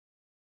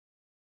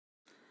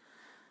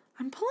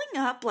I'm pulling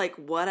up, like,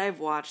 what I've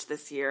watched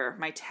this year,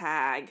 my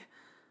tag.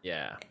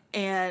 Yeah.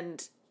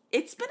 And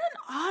it's been an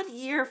odd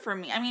year for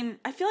me. I mean,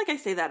 I feel like I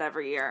say that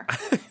every year.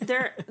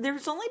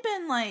 There's only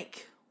been,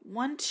 like,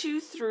 1, 2,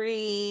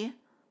 3,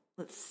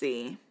 let's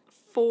see,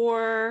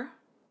 4,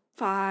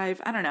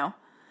 5, I don't know.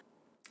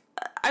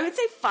 I would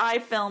say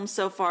 5 films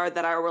so far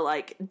that were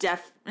like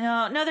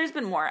no, there's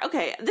been more.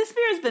 Okay, this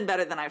year has been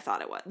better than I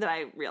thought it was, than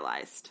I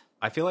realized.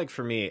 I feel like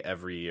for me,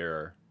 every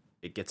year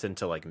it gets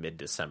into like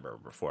mid-December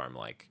before I'm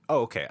like,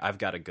 oh, okay, I've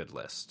got a good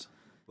list.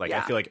 Like,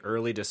 I feel like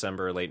early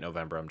December, late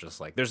November, I'm just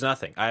like, there's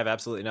nothing. I have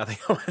absolutely nothing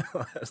on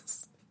my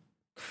list.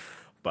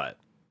 But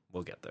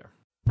we'll get there.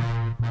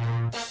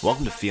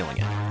 Welcome to Feeling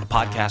It, a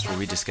podcast where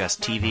we discuss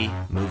TV,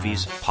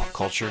 movies, pop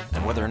culture,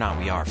 and whether or not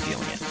we are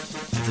feeling it.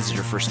 If this is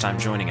your first time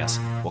joining us,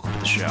 welcome to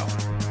the show.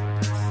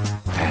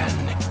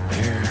 And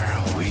here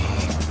we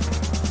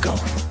go.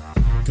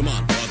 Come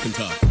on, walk and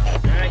talk. All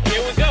right,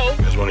 here we go.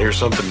 You guys want to hear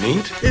something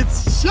neat?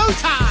 It's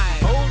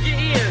showtime! Hold your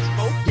ears,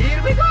 folks.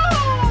 Here we go.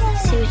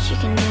 See what you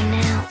can do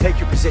now. Take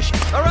your position.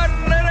 All right,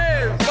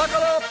 ladies,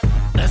 buckle up.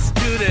 Let's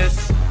do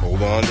this.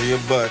 Hold on to your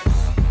butts.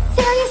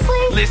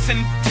 Seriously? Listen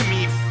to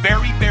me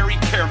very, very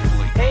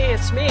carefully. Hey,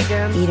 it's me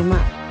again. Eat 'em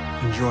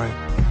up. Enjoy.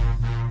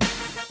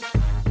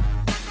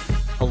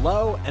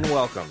 Hello and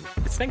welcome.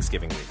 It's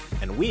Thanksgiving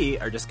week, and we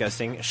are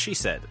discussing She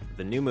Said,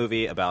 the new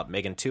movie about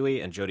Megan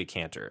Twohey and Jodie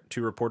Cantor,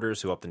 two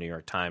reporters who helped the New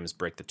York Times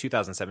break the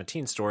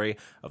 2017 story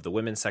of the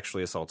women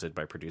sexually assaulted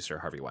by producer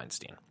Harvey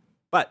Weinstein.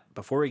 But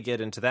before we get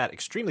into that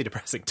extremely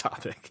depressing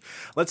topic,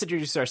 let's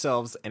introduce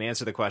ourselves and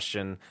answer the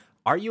question,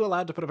 are you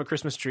allowed to put up a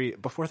Christmas tree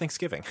before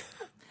Thanksgiving?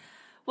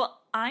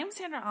 Well, I'm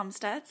Sandra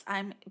Omstetz.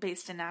 I'm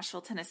based in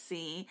Nashville,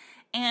 Tennessee,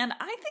 and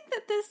I think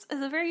that this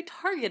is a very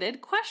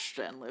targeted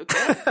question,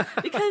 Lucas,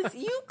 because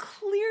you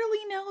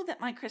clearly know that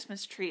my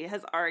Christmas tree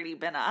has already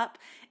been up.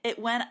 It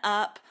went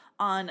up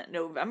on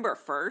November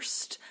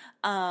 1st,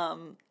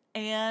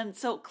 and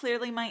so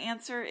clearly my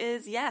answer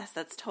is yes,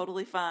 that's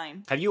totally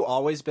fine. Have you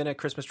always been a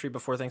Christmas tree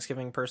before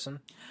Thanksgiving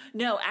person?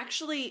 No,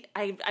 actually,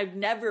 I've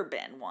never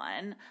been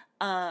one.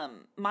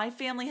 My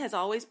family has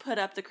always put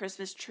up the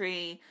Christmas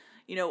tree,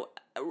 you know,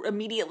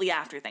 immediately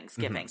after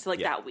Thanksgiving. So like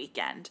that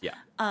weekend. Yeah.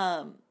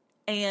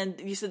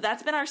 And so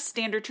that's been our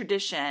standard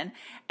tradition.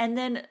 And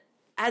then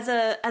as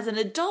an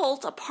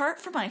adult, apart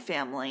from my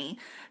family,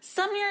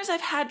 some years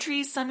I've had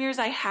trees, some years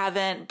I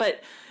haven't.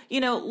 But,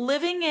 you know,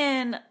 living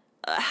in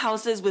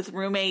houses with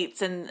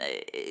roommates and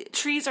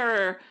trees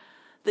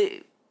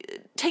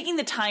taking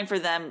the time for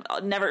them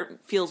never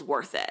feels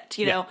worth it,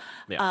 you know?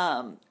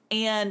 Yeah.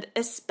 And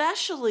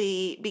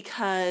especially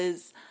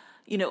because,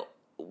 you know,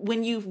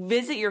 when you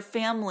visit your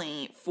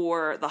family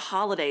for the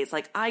holidays,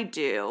 like I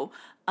do,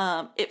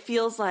 it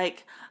feels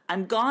like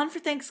I'm gone for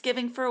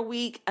Thanksgiving for a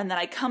week, and then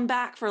I come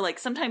back for like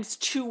sometimes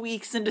 2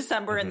 weeks in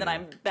December, and then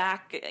I'm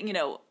back, you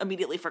know,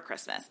 immediately for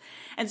Christmas.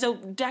 And so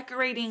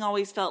decorating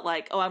always felt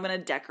like, oh, I'm going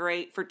to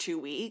decorate for 2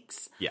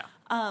 weeks. Yeah.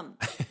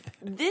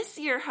 This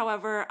year,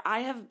 however, I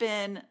have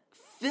been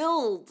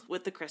filled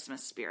with the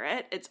Christmas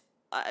spirit. It's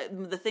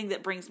the thing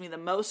that brings me the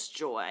most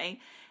joy.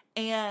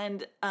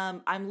 And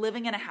I'm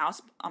living in a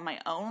house on my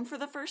own for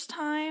the first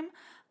time.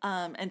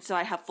 And so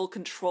I have full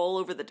control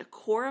over the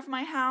decor of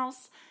my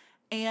house.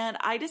 And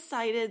I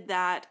decided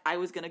that I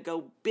was going to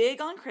go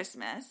big on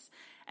Christmas.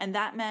 And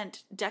that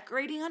meant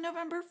decorating on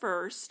November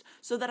 1st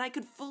so that I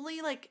could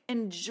fully like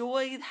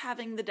enjoy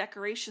having the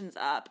decorations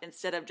up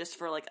instead of just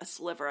for like a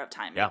sliver of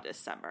time in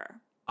December.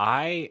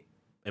 I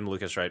am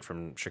Lucas Wright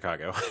from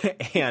Chicago.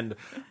 And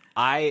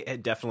I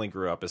definitely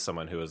grew up as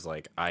someone who was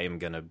like, I am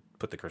going to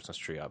put the Christmas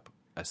tree up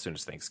as soon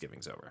as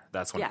Thanksgiving's over.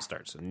 That's when it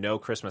starts. No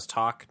Christmas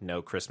talk,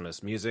 no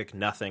Christmas music,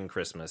 nothing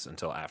Christmas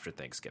until after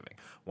Thanksgiving.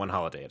 One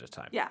holiday at a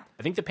time. Yeah.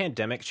 I think the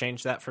pandemic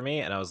changed that for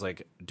me, and I was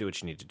like, do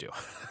what you need to do.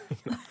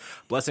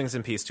 Blessings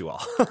and peace to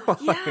all.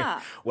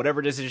 Yeah.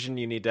 Whatever decision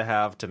you need to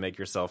have to make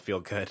yourself feel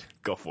good,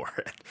 go for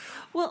it.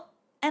 Well,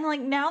 and like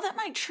now that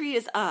my tree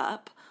is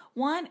up,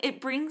 one, it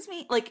brings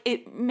me, like,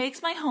 it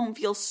makes my home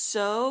feel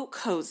so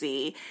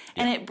cozy,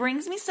 and it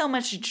brings me so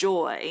much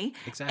joy.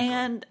 Exactly.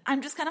 And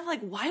I'm just kind of like,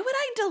 why would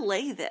I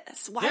delay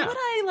this? Why would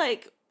I,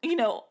 like, you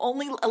know,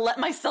 only let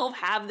myself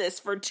have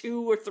this for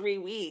 2 or 3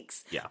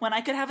 weeks when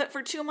I could have it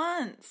for 2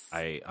 months?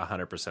 I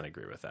 100%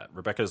 agree with that.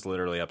 Rebecca's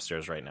literally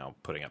upstairs right now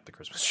putting up the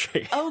Christmas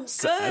tree. Oh,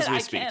 good. As we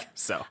speak.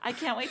 I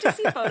can't wait to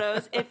see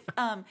photos. If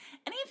any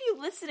of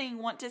you listening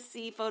want to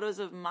see photos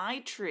of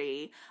my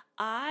tree,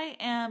 I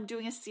am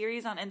doing a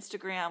series on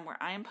Instagram where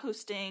I am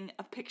posting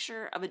a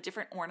picture of a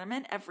different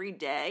ornament every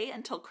day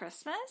until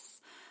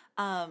Christmas.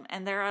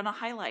 And they're on a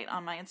highlight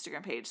on my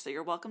Instagram page, so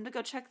you're welcome to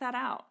go check that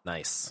out.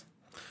 Nice.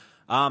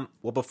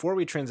 Well, before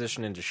we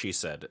transition into She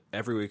Said,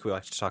 every week we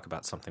like to talk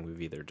about something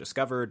we've either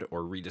discovered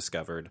or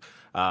rediscovered.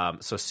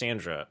 So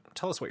Sandra,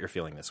 tell us what you're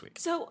feeling this week.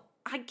 So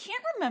I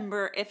can't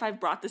remember if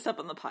I've brought this up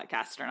on the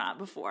podcast or not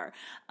before,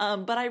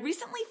 but I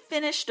recently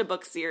finished a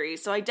book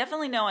series, so I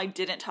definitely know I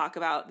didn't talk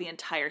about the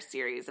entire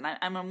series, and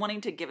I'm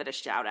wanting to give it a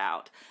shout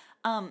out.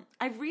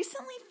 I've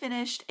recently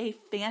finished a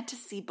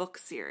fantasy book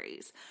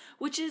series,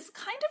 which is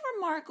kind of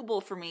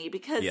remarkable for me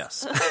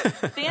because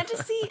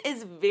fantasy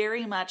is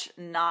very much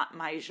not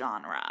my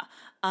genre.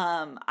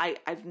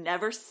 I've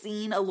never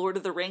seen a Lord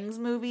of the Rings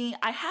movie.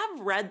 I have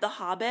read The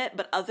Hobbit,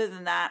 but other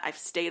than that, I've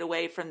stayed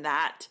away from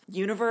that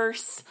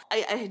universe.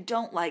 I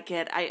don't like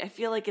it. I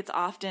feel like it's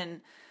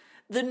often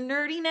the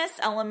nerdiness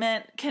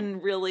element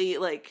can really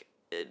like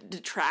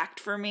detract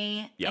for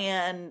me. Yep.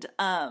 And,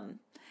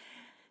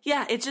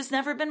 yeah, it's just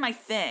never been my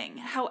thing.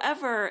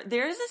 However,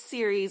 there is a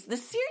series. The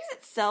series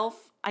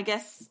itself, I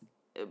guess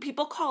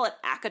people call it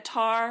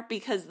ACOTAR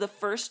because the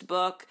first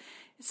book,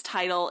 its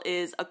title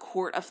is A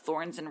Court of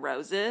Thorns and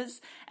Roses.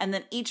 And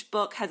then each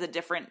book has a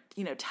different,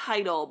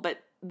 title,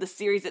 but the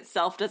series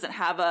itself doesn't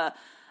have a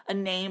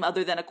name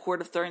other than A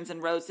Court of Thorns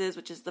and Roses,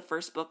 which is the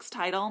first book's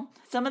title.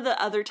 Some of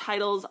the other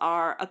titles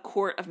are A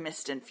Court of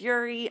Mist and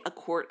Fury, A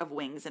Court of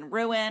Wings and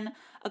Ruin,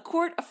 A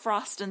Court of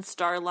Frost and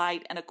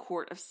Starlight, and A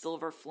Court of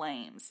Silver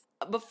Flames.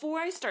 Before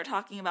I start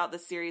talking about the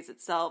series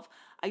itself,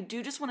 I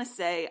do just want to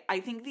say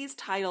I think these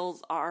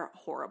titles are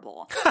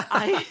horrible.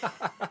 I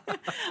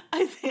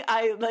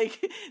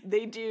think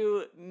they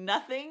do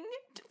nothing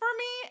for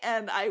me,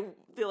 and I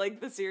feel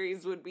like the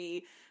series would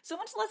be so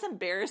much less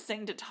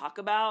embarrassing to talk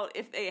about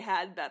if they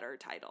had better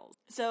titles.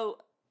 So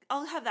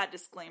I'll have that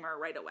disclaimer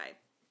right away.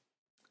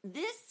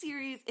 This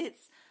series,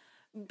 it's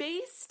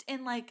based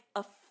in like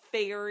a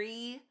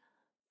fairy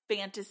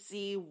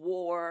fantasy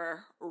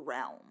war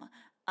realm.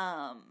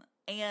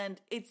 And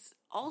it's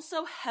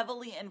also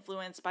heavily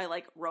influenced by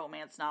like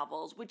romance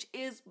novels, which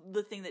is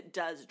the thing that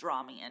does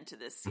draw me into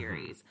this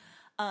series.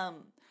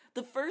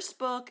 The first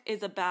book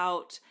is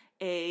about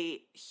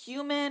a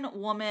human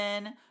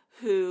woman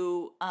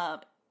who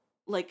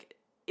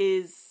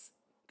is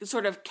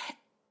sort of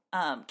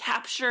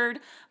captured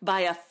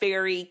by a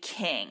fairy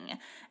king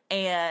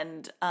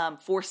and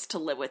forced to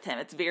live with him.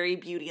 It's very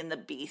Beauty and the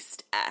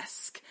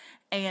Beast-esque.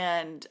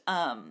 And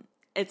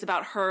it's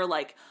about her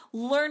like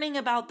learning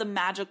about the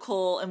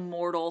magical,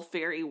 immortal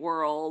fairy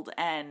world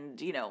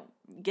and,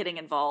 getting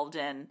involved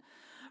in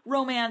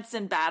romance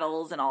and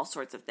battles and all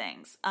sorts of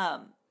things.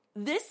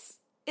 This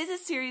is a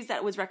series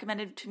that was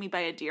recommended to me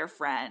by a dear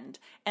friend.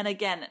 And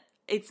again,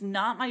 it's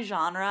not my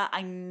genre.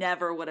 I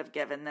never would have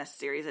given this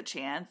series a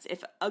chance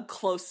if a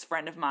close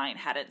friend of mine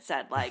hadn't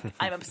said, like,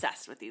 I'm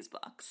obsessed with these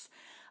books.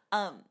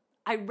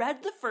 I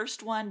read the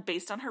first one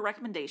based on her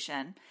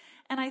recommendation,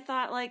 and I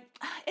thought, like,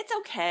 it's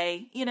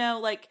okay.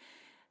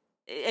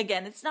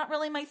 Again, it's not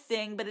really my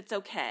thing, but it's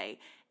okay.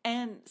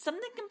 And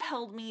something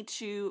compelled me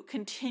to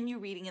continue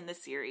reading in the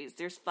series.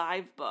 There's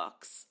 5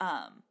 books.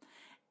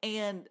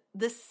 And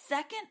the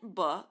second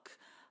book,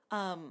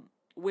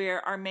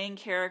 where our main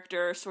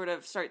character sort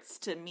of starts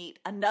to meet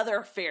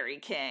another fairy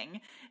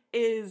king,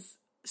 is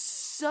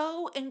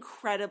so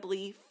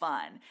incredibly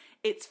fun.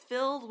 It's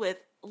filled with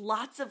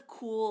lots of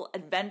cool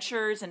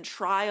adventures and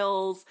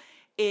trials.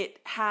 It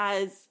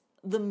has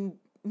the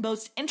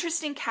most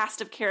interesting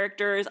cast of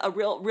characters, a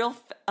real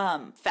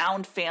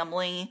found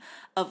family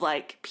of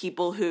like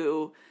people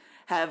who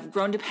have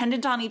grown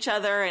dependent on each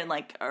other and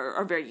like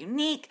are very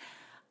unique.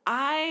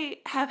 I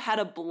have had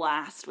a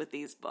blast with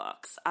these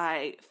books.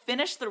 I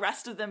finished the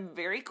rest of them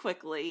very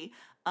quickly.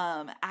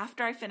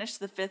 After I finished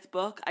the 5th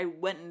book, I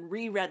went and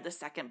reread the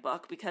 2nd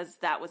book because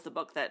that was the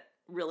book that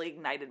really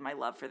ignited my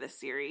love for this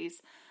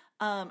series.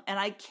 And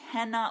I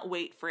cannot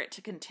wait for it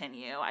to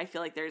continue. I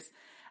feel like there's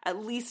at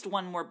least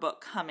one more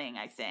book coming,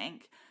 I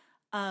think.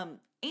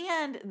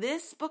 And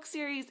this book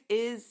series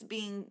is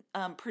being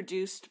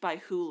produced by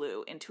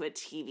Hulu into a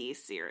TV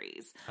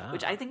series,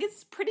 which I think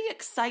is pretty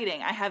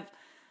exciting.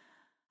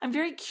 I'm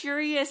very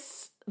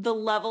curious the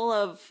level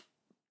of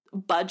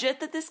budget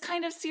that this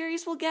kind of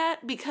series will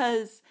get,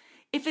 because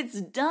if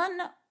it's done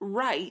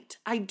right,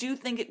 I do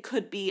think it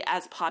could be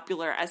as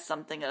popular as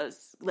something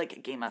as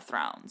like Game of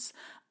Thrones.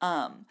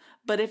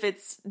 But if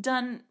it's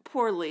done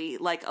poorly,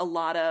 like a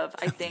lot of,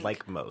 I think,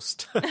 like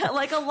most,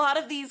 like a lot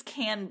of these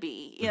can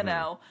be, you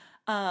know,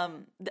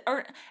 and not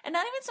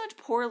even so much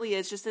poorly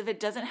as just if it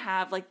doesn't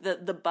have like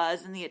the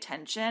buzz and the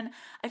attention.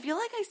 I feel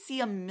like I see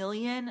a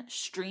million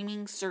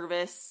streaming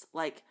service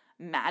like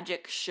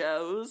magic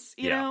shows,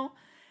 you know,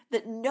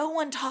 that no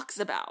one talks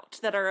about,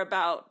 that are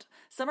about,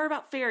 some are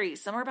about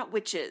fairies, some are about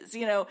witches,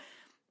 you know,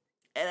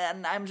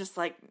 and I'm just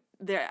like,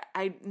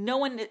 no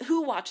one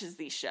who watches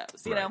these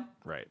shows, you know?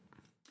 Right.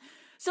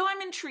 So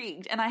I'm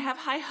intrigued, and I have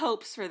high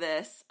hopes for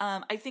this.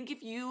 I think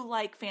if you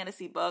like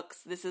fantasy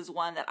books, this is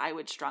one that I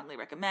would strongly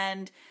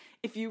recommend.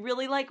 If you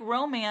really like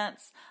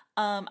romance,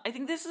 I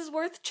think this is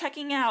worth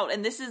checking out,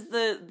 and this is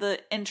the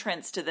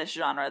entrance to this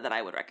genre that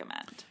I would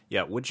recommend.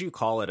 Yeah, would you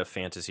call it a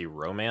fantasy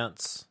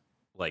romance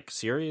like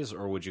series,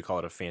 or would you call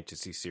it a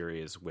fantasy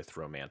series with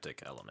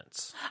romantic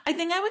elements? I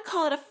think I would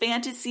call it a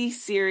fantasy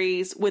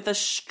series with a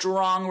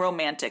strong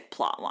romantic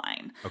plot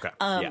line. Okay.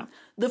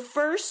 The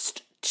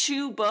first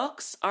 2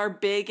 books are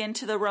big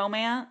into the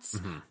romance.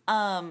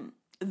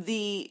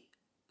 The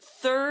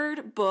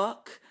 3rd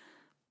book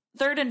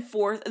third and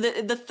fourth,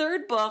 the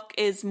third book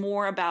is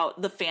more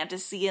about the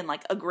fantasy and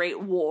like a great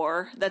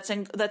war that's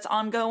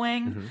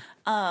ongoing.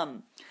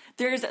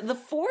 There's the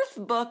fourth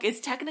book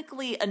is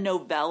technically a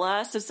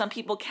novella, so some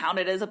people count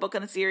it as a book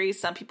in the series,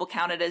 some people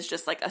count it as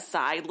just like a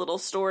side little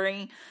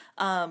story.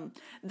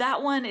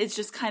 That one is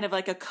just kind of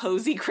like a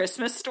cozy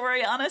Christmas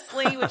story,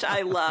 honestly, which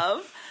I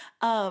love.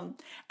 And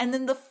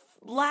then the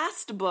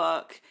last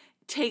book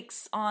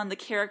takes on the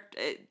character,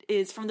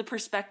 is from the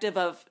perspective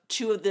of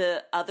two of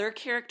the other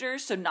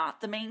characters, so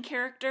not the main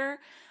character.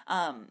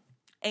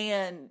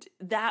 And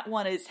that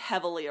one is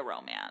heavily a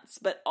romance,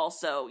 but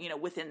also, you know,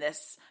 within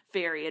this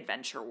fairy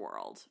adventure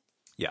world.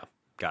 Yeah,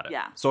 got it.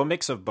 Yeah. So a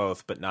mix of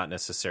both, but not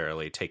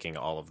necessarily taking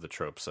all of the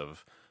tropes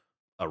of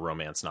a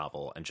romance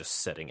novel and just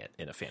setting it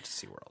in a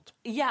fantasy world.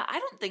 Yeah, I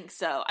don't think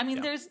so. I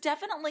mean, there's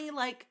definitely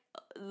like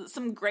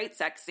some great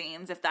sex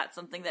scenes, if that's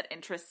something that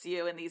interests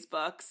you in these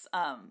books.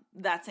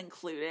 That's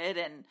included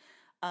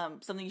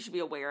and something you should be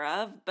aware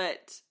of.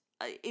 But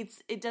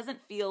it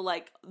doesn't feel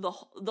like the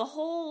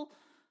whole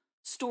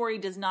story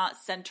does not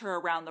center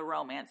around the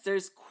romance.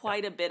 There's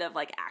quite a bit of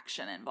like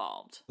action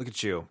involved. Look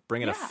at you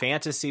bringing a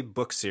fantasy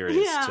book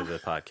series to the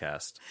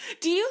podcast.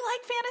 Do you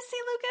like fantasy,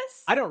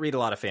 Lucas? I don't read a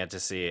lot of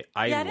fantasy.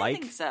 I didn't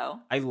think so.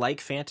 I like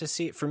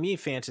fantasy. For me,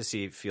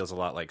 fantasy feels a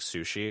lot like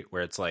sushi,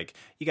 where it's like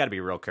you got to be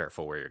real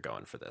careful where you're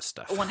going for this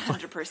stuff.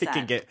 100%.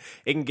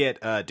 It can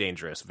get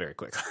dangerous very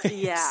quickly.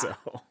 Yeah.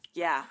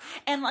 Yeah.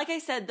 And like I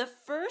said, the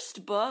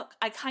first book,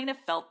 I kind of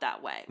felt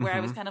that way, where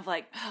I was kind of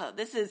like, oh,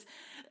 this is...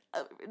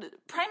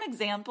 prime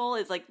example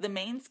is like the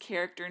main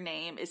character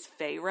name is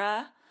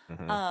Feyre.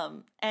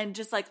 And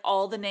just like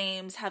all the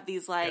names have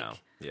these like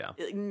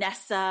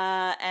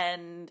Nessa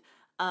and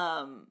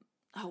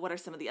what are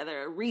some of the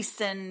other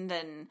Rhysand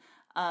and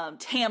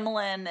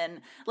Tamlin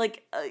and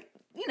like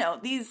you know,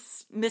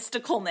 these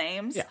mystical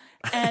names.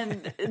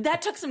 And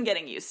that took some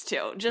getting used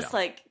to, just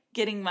like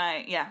getting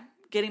my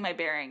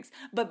bearings.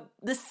 But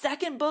the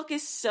second book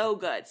is so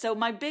good. So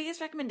my biggest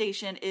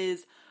recommendation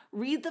is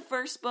read the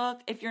first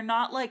book. If you're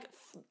not like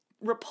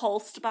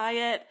repulsed by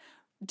it,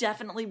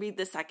 definitely read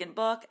the second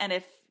book. And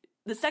if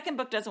the second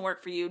book doesn't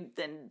work for you,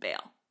 then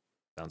bail.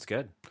 Sounds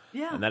good.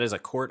 Yeah. And that is A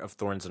Court of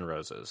Thorns and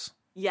Roses.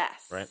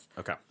 Yes. Right?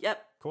 Okay.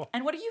 Yep. Cool.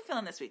 And what are you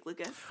feeling this week,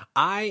 Lucas?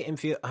 I am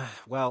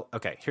well,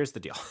 okay, here's the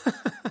deal.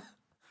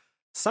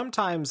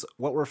 Sometimes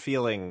what we're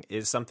feeling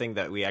is something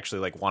that we actually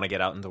like want to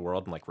get out in the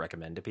world and like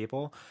recommend to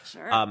people.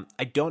 Sure.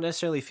 I don't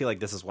necessarily feel like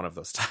this is one of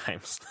those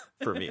times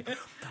for me.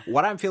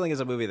 What I'm feeling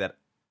is a movie that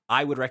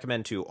I would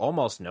recommend to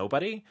almost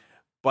nobody,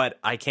 but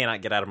I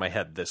cannot get out of my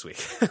head this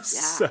week.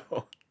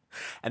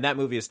 And that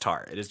movie is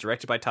Tar. It is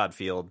directed by Todd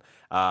Field,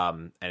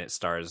 and it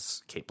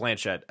stars Cate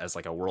Blanchett as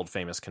like a world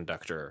famous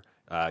conductor,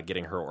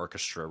 getting her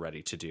orchestra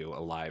ready to do a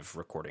live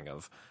recording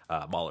of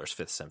Mahler's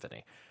Fifth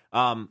Symphony.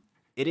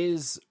 It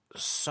is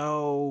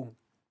so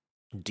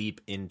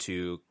deep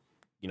into,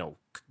 you know,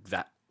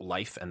 that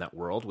life and that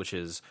world, which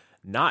is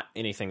not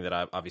anything that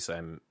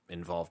I'm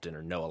involved in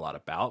or know a lot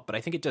about, but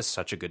I think it does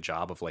such a good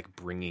job of like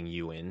bringing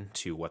you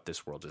into what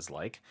this world is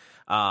like.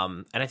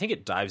 And I think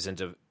it dives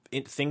into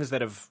things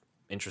that have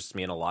interested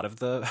me in a lot of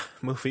the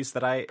movies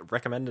that I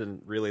recommend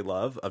and really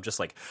love, of just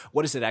like,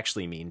 what does it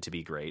actually mean to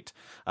be great?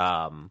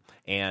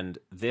 And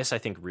this, I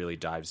think, really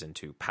dives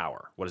into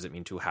power. What does it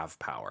mean to have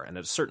power? And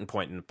at a certain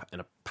point in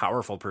a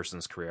powerful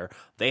person's career,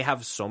 they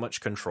have so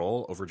much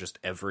control over just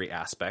every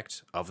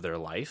aspect of their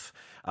life.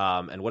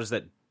 And what does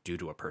that do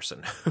to a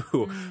person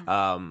who,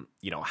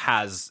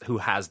 has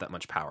that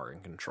much power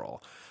and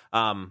control?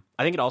 I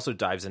think it also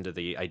dives into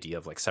the idea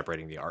of like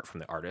separating the art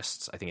from the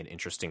artists, I think, in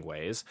interesting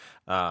ways.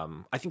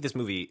 I think this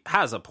movie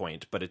has a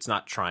point, but it's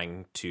not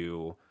trying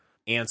to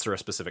answer a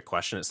specific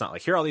question. It's not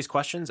like, here are all these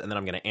questions, and then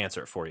I'm going to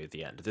answer it for you at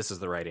the end. This is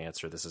the right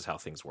answer. This is how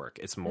things work.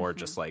 It's more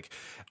just like,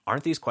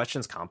 aren't these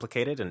questions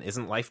complicated, and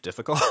isn't life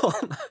difficult?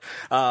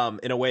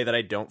 In a way that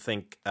I don't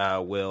think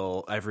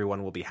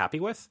everyone will be happy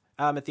with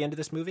at the end of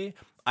this movie.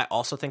 I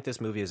also think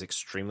this movie is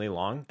extremely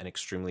long and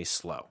extremely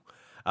slow.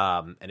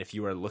 And if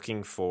you are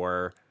looking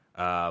for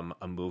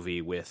a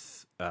movie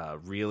with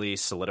really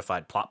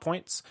solidified plot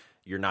points,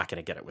 you're not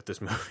going to get it with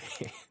this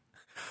movie.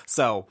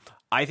 So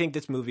I think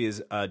this movie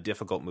is a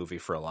difficult movie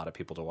for a lot of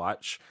people to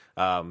watch.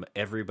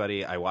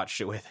 Everybody I watched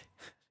it with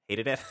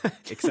hated it,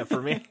 except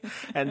for me.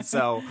 And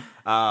so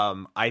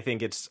I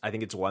think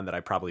it's one that I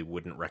probably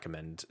wouldn't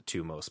recommend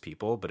to most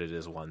people, but it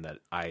is one that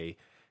I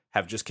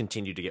have just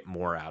continued to get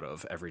more out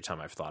of every time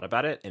I've thought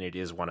about it. And it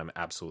is one I'm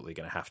absolutely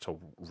going to have to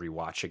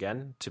rewatch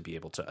again to be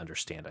able to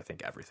understand, I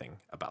think, everything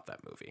about that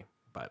movie.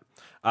 But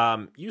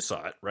you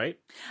saw it, right?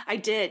 I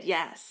did,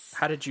 yes.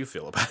 How did you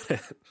feel about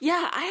it?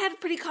 Yeah, I had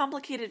pretty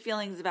complicated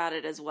feelings about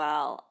it as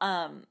well.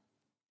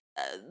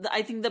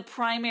 I think the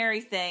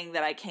primary thing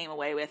that I came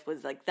away with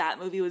was like that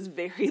movie was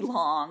very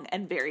long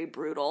and very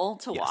brutal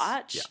to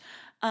watch.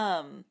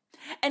 Yeah.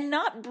 And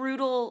not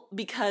brutal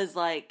because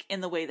like in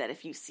the way that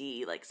if you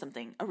see like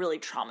a really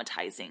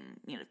traumatizing,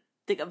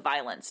 thing of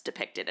violence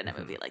depicted in a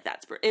movie, like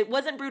it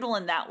wasn't brutal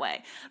in that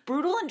way.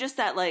 Brutal in just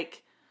that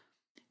like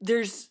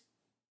there's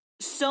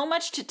so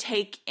much to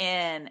take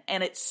in,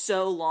 and it's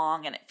so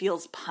long and it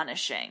feels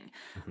punishing.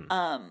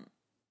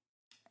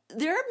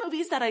 There are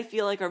movies that I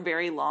feel like are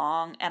very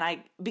long,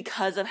 and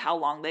because of how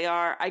long they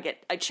are, I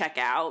check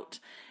out,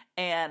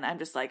 and I'm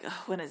just like,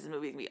 when is the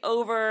movie gonna be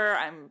over?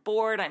 I'm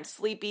bored, I'm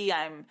sleepy,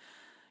 I'm,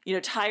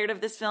 tired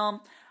of this film.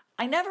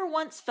 I never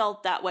once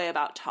felt that way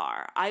about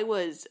Tar. I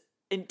was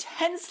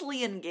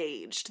intensely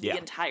engaged the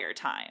entire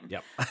time.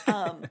 Yep.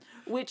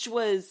 Which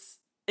was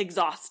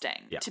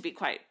exhausting, to be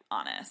quite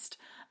honest.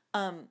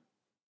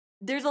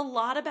 There's a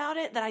lot about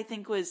it that I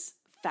think was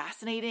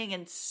fascinating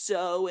and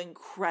so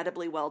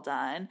incredibly well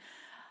done.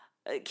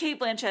 Cate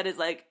Blanchett is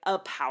like a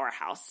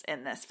powerhouse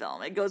in this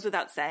film. It goes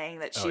without saying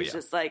that she's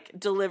just like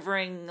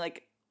delivering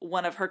like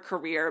one of her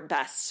career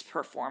best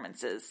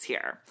performances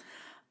here.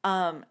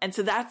 And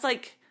so that's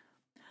like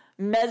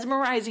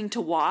mesmerizing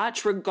to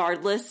watch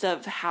regardless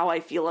of how I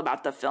feel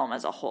about the film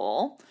as a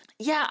whole.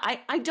 Yeah,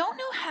 I don't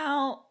know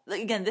how,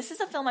 again, this is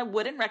a film I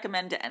wouldn't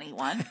recommend to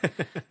anyone.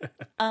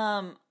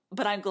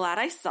 But I'm glad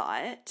I saw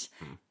it.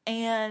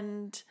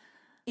 And,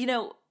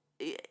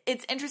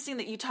 it's interesting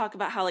that you talk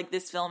about how like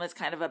this film is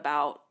kind of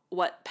about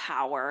what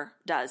power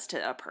does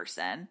to a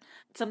person.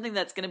 Something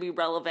that's going to be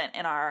relevant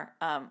in our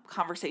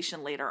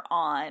conversation later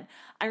on.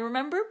 I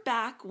remember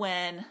back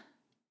when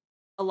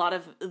a lot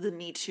of the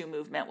Me Too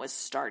movement was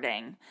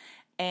starting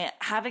and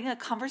having a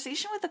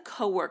conversation with a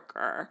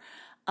coworker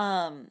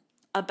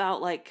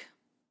about like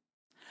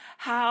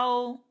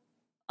how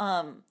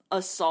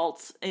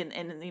assault in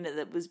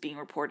that was being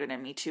reported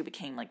in Me Too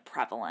became like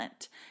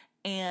prevalent.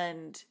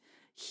 And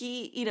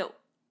he,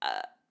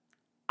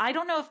 I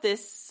don't know if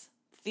this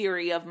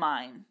theory of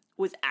mine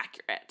was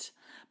accurate,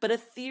 but a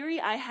theory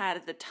I had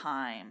at the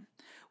time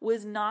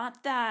was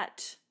not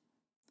that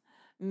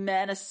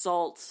men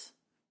assault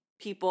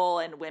people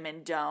and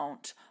women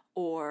don't,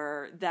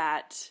 or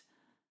that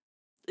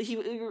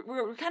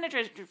we're kind of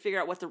trying to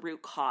figure out what the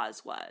root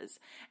cause was.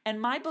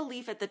 And my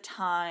belief at the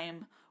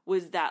time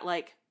was that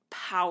like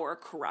power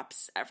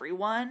corrupts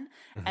everyone,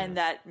 and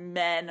that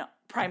men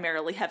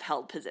primarily have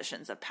held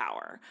positions of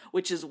power,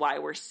 which is why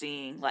we're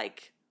seeing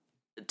like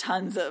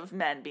tons of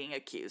men being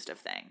accused of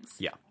things.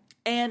 Yeah.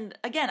 And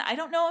again, I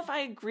don't know if I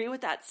agree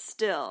with that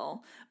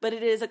still, but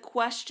it is a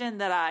question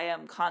that I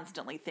am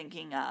constantly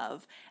thinking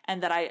of,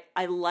 and that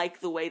I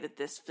like the way that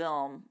this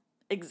film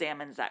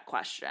examines that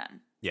question.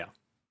 Yeah.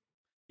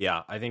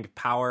 Yeah, I think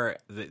power,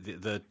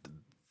 the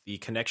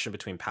connection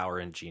between power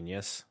and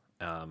genius,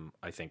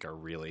 I think are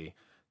really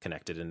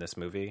connected in this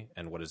movie.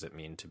 And what does it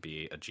mean to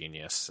be a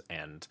genius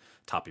and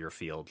top of your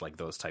field, like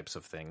those types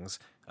of things,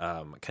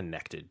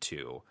 connected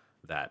to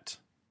that,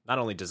 not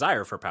only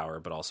desire for power,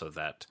 but also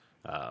that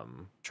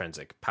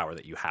intrinsic power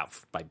that you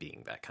have by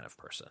being that kind of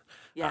person.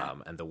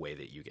 And the way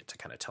that you get to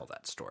kind of tell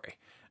that story.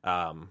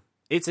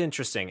 It's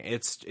interesting.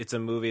 It's a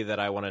movie that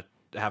I want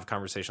to have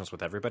conversations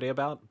with everybody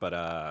about, but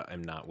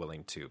I'm not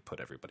willing to put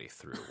everybody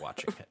through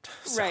watching it.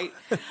 So. Right.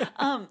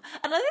 Another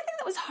thing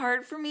that was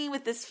hard for me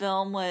with this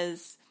film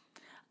was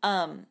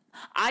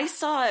I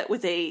saw it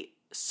with a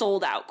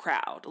sold out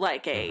crowd,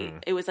 like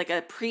it was like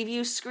a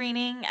preview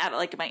screening at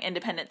like my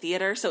independent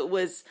theater. So it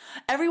was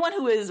everyone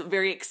who was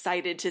very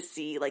excited to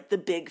see like the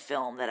big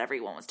film that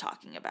everyone was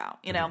talking about,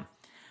 know?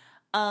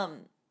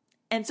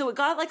 And so it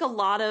got like a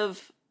lot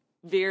of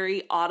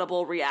very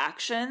audible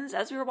reactions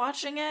as we were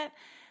watching it.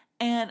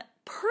 And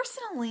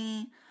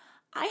personally,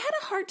 I had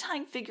a hard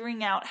time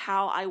figuring out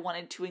how I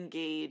wanted to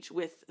engage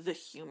with the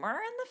humor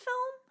in the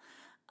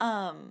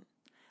film.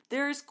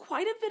 There's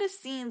quite a bit of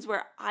scenes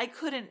where I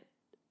couldn't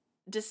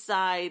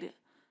decide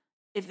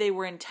if they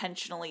were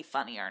intentionally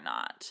funny or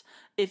not.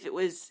 If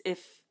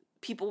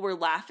people were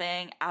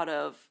laughing out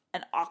of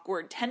an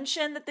awkward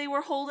tension that they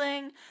were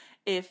holding,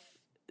 if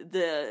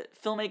the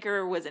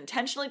filmmaker was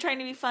intentionally trying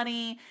to be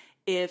funny,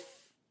 if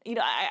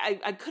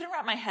I couldn't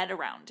wrap my head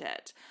around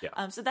it.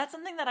 Yeah. So that's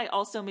something that I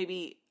also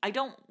I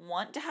don't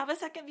want to have a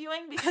second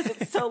viewing because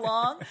it's so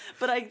long,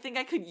 but I think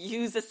I could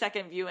use a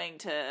second viewing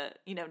to,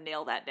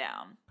 nail that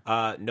down.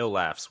 No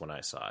laughs when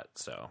I saw it,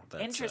 so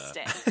that's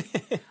interesting.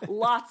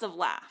 Lots of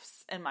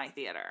laughs in my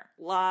theater.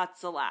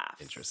 Lots of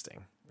laughs.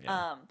 Interesting.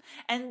 Yeah.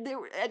 And there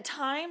at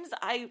times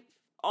I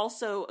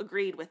also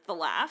agreed with the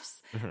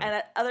laughs, and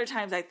at other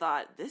times I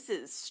thought this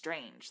is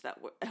strange that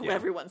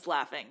everyone's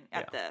laughing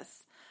at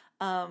this.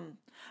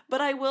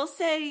 But I will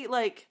say,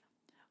 like,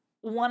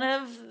 one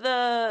of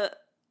the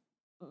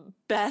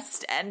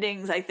best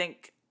endings I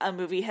think a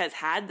movie has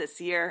had this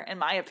year, in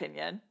my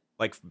opinion.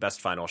 Like, best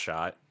final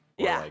shot?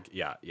 Or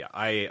yeah.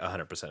 I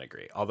 100%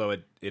 agree. Although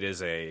it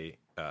is a,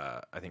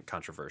 I think,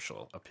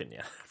 controversial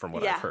opinion from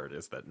what I've heard,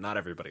 is that not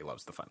everybody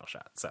loves the final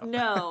shot. So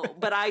no,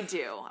 but I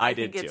do. I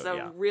think it's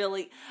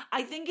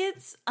I think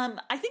it's,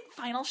 I think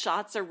final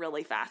shots are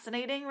really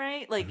fascinating,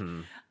 right? Like,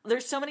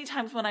 there's so many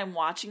times when I'm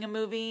watching a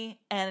movie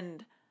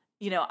and,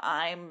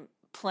 I'm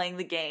playing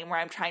the game where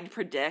I'm trying to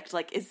predict,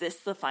 like, is this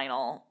the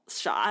final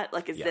shot?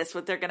 Like, is this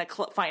what they're going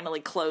to finally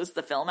close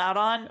the film out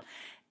on? Yeah.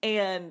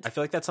 And I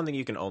feel like that's something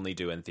you can only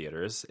do in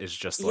theaters, is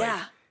just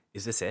like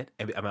is this it?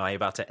 Am I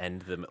about to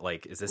end the,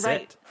 like, is this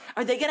Right. it?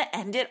 Are they going to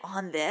end it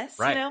on this?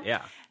 Right, You know?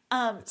 yeah.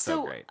 It's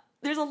so great.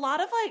 There's a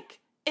lot of like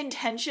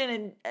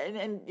intention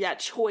and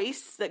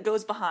choice that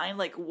goes behind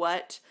like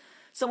what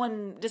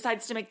someone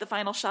decides to make the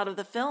final shot of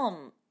the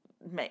film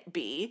may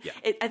be.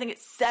 Yeah. I think it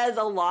says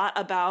a lot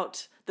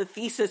about the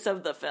thesis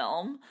of the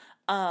film.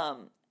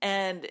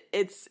 And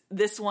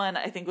this one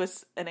I think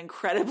was an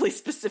incredibly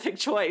specific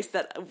choice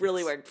that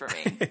really worked for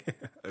me.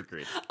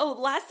 Agreed. Oh,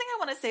 last thing I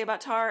want to say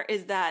about Tar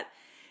is that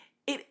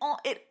it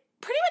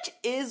pretty much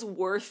is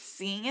worth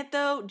seeing it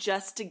though,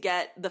 just to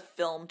get the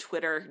film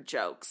Twitter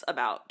jokes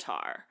about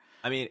Tar.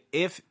 I mean,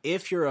 if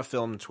you're a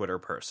film Twitter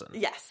person,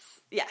 Yes.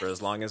 for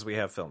as long as we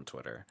have film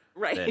Twitter,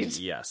 Right. then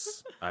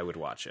yes, I would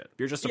watch it. If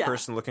you're just a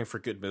person looking for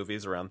good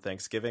movies around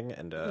Thanksgiving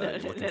and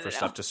looking for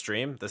stuff to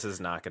stream, this is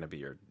not going to be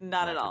your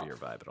Not at all. Be your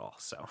vibe at all.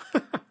 So,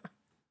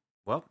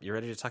 well, you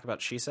ready to talk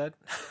about She Said?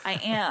 I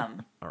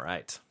am. All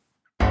right.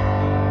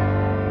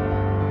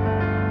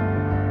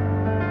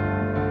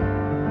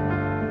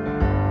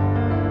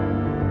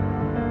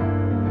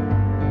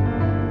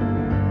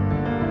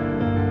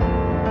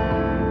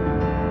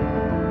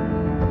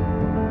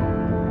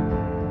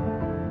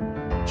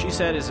 She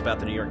Said is about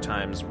the New York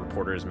Times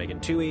reporters Megan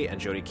Twohey and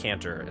Jodi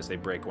Kantor as they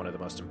break one of the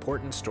most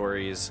important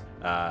stories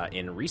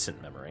in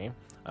recent memory.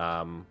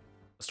 A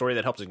story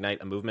that helped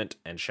ignite a movement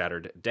and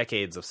shattered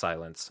decades of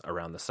silence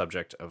around the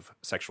subject of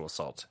sexual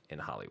assault in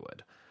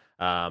Hollywood.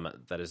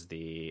 That is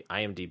the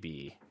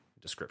IMDb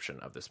description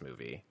of this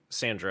movie.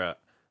 Sandra,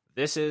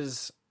 this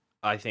is,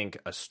 I think,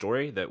 a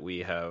story that we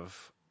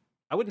have,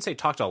 I wouldn't say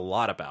talked a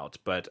lot about,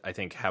 but I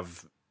think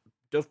have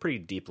dove pretty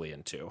deeply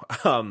into.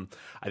 I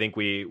think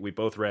we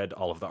both read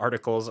all of the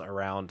articles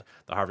around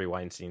the Harvey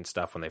Weinstein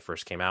stuff when they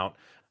first came out.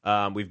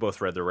 We've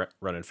both read the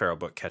Ronan Farrow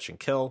book, Catch and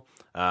Kill,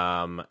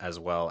 as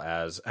well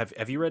as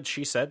have you read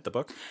She Said, the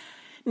book?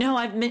 No,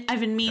 I've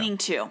been meaning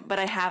to, but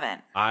I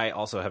haven't. I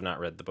also have not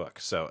read the book,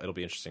 so it'll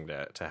be interesting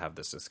to have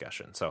this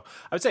discussion. So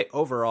I would say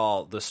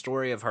overall, the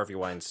story of Harvey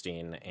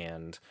Weinstein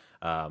and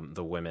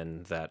the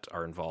women that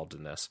are involved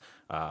in this,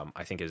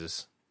 I think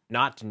is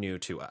not new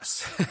to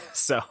us.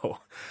 So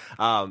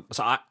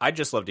I'd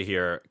just love to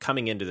hear,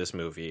 coming into this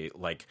movie,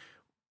 like,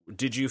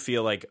 did you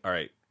feel like, all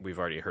right, we've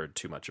already heard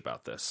too much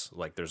about this,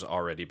 like there's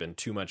already been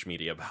too much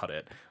media about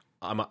it,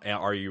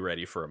 are you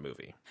ready for a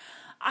movie?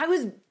 I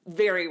was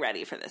very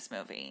ready for this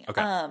movie.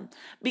 Okay.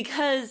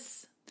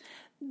 Because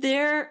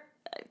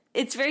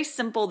it's very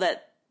simple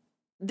that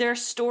there are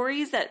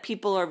stories that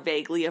people are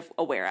vaguely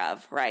aware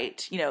of,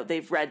 right? You know,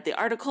 they've read the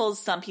articles,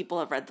 some people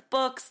have read the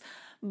books,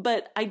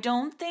 but I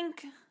don't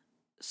think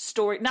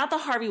not the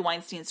Harvey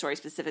Weinstein story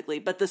specifically,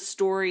 but the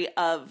story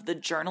of the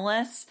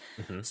journalists.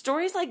 Mm-hmm.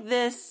 Stories like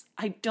this,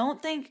 I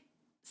don't think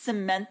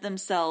cement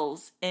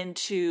themselves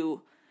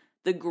into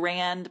the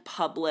grand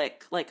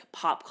public, like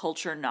pop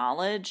culture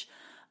knowledge,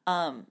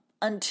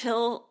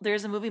 until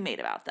there's a movie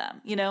made about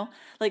them, you know?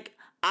 Like,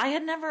 I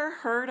had never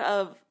heard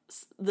of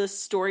the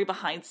story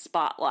behind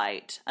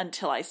Spotlight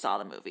until I saw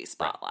the movie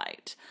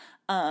Spotlight.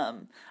 Right.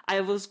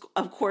 I was,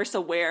 of course,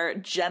 aware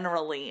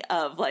generally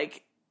of,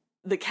 like,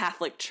 the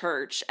Catholic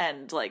Church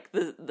and, like,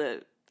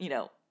 the you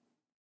know,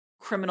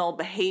 criminal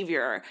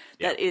behavior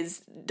that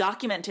is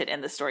documented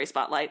in the story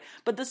Spotlight.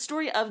 But the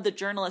story of the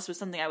journalist was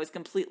something I was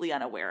completely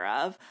unaware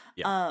of.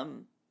 Yeah.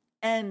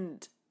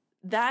 And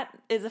that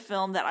is a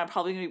film that I'm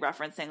probably going to be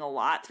referencing a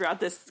lot throughout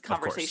this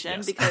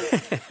conversation, because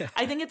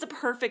I think it's a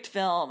perfect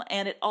film.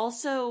 And it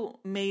also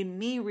made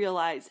me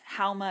realize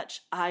how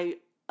much I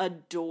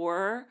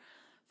adore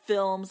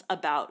films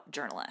about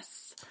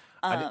journalists.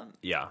 I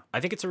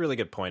think it's a really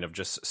good point of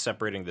just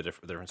separating the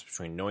difference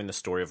between knowing the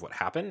story of what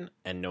happened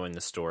and knowing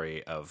the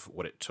story of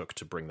what it took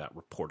to bring that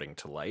reporting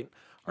to light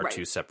are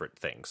two separate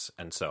things.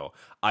 And so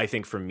I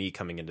think for me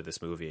coming into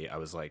this movie, I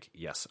was like,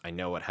 yes, I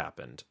know what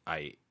happened.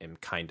 I am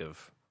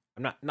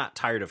I'm not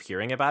tired of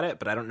hearing about it,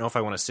 but I don't know if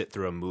I want to sit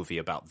through a movie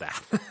about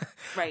that.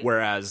 Right.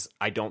 Whereas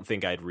I don't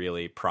think I'd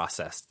really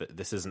processed that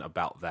this isn't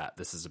about that.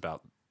 This is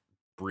about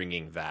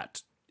bringing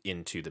that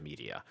into the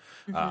media,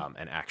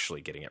 and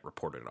actually getting it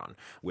reported on,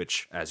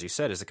 which, as you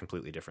said, is a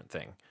completely different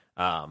thing.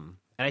 And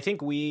I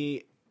think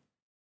we,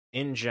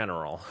 in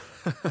general,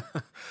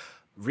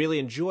 really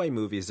enjoy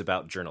movies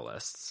about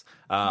journalists,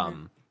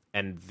 and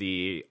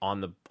the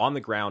on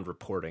the ground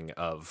reporting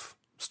of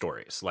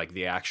stories, like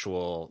the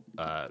actual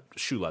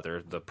shoe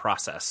leather, the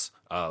process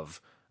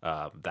of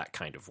that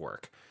kind of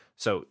work.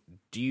 So,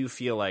 do you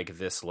feel like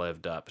this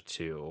lived up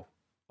to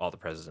All the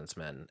President's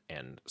Men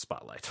and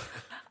Spotlight?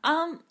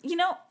 You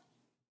know,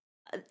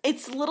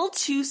 it's a little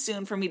too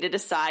soon for me to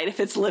decide if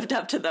it's lived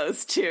up to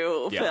those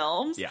two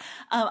films. Yeah.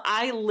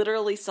 I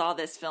literally saw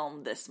this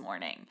film this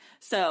morning,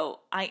 so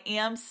I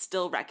am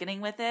still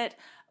reckoning with it.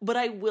 What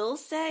I will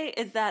say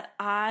is that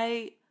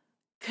I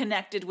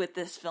connected with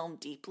this film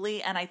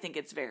deeply, and I think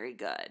it's very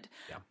good.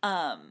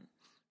 Yeah.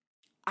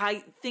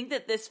 I think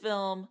that this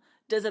film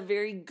does a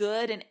very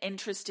good and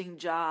interesting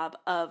job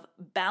of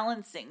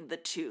balancing the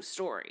two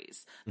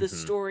stories. The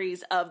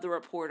stories of the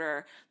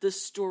reporter, the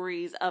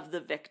stories of the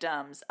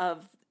victims,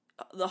 of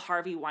the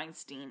Harvey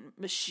Weinstein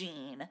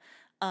machine.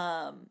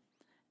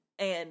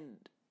 And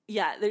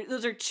yeah,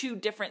 those are two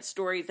different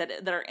stories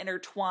that are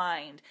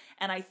intertwined.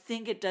 And I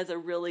think it does a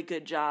really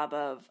good job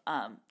of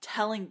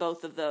telling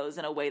both of those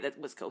in a way that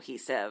was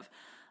cohesive.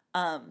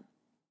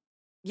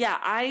 Yeah,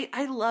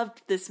 I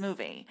loved this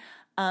movie.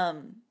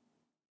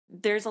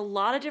 There's a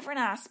lot of different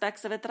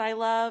aspects of it that I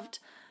loved,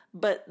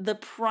 but the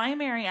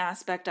primary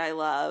aspect I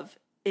love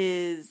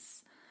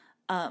is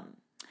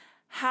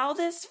how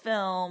this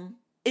film,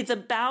 it's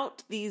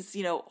about these,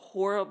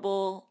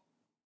 horrible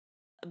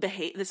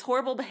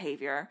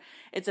behavior.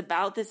 It's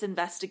about this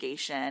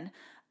investigation.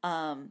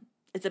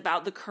 It's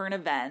about the current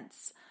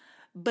events,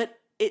 but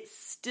it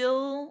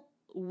still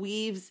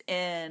weaves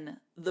in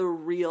the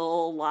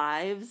real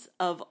lives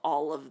of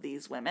all of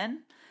these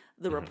women,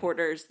 the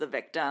reporters, the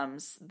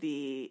victims,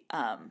 the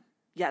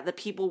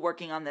people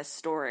working on this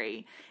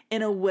story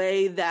in a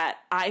way that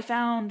I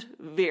found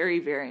very,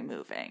 very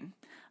moving.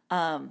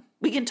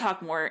 We can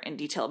talk more in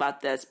detail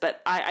about this,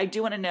 but I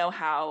do want to know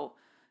how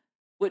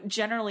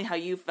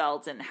you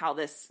felt and how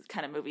this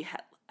kind of movie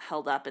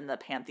held up in the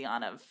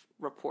pantheon of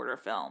reporter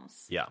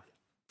films. Yeah.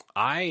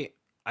 I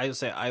would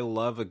say I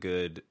love a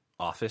good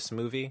office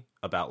movie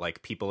about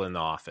like people in the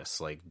office,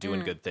 like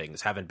doing good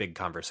things, having big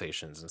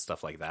conversations and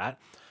stuff like that.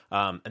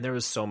 And there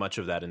was so much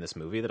of that in this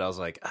movie that I was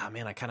like,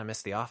 man, I kind of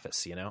miss the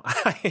office,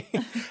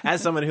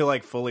 As someone who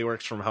like fully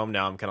works from home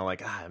now, I'm kind of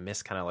like, I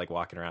miss kind of like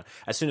walking around.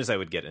 As soon as I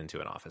would get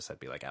into an office, I'd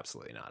be like,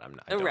 absolutely not.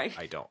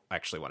 I don't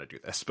actually want to do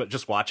this. But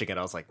just watching it,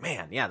 I was like,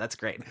 man, yeah, that's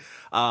great.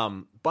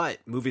 But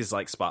movies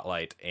like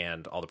Spotlight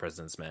and All the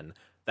President's Men,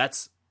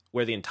 that's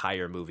where the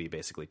entire movie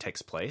basically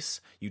takes place.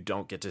 You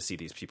don't get to see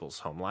these people's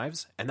home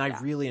lives. And I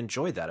really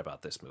enjoyed that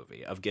about this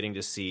movie, of getting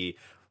to see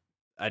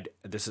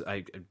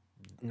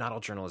not all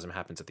journalism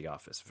happens at the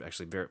office.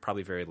 Actually,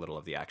 probably very little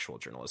of the actual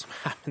journalism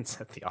happens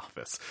at the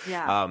office.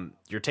 Yeah.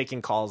 You're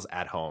taking calls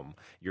at home.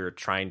 You're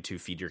trying to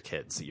feed your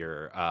kids.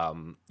 You're,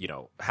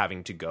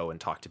 having to go and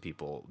talk to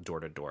people door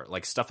to door,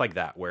 like stuff like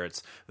that, where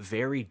it's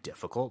very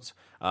difficult.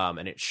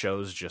 And it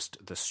shows just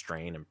the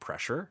strain and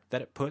pressure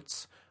that it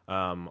puts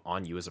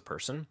on you as a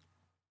person.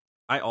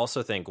 I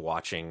also think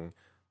watching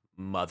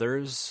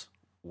mothers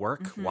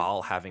work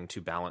while having to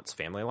balance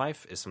family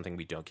life is something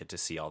we don't get to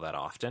see all that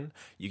often.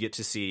 You get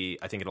to see,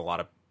 I think in a lot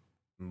of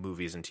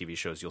movies and TV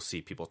shows, you'll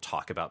see people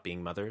talk about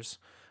being mothers.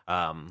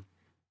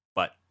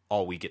 But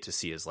all we get to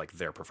see is like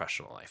their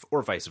professional life,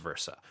 or vice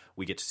versa.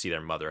 We get to see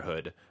their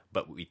motherhood,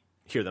 but we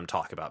hear them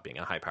talk about being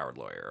a high-powered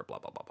lawyer, or blah,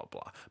 blah, blah, blah,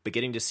 blah. But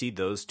getting to see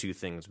those two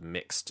things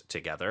mixed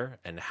together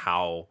and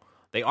how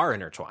they are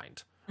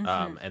intertwined.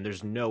 And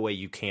there's no way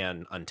you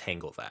can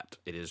untangle that.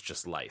 It is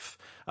just life.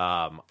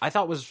 I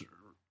thought was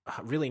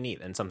really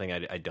neat, and something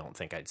I don't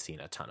think I'd seen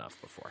a ton of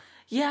before.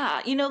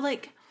 Yeah,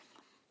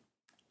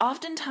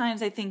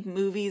 oftentimes I think a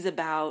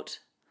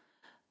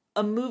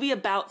movie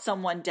about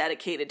someone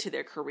dedicated to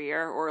their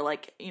career, or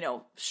like,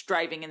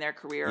 striving in their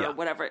career, or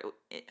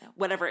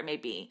whatever it may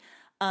be.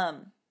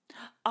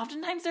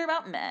 Oftentimes they're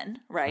about men,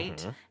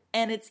 right?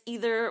 And it's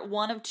either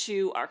one of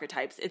two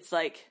archetypes. It's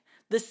like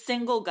the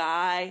single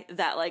guy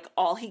that like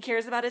all he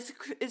cares about is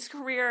his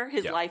career,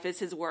 his life is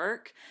his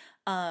work.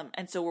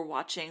 And so we're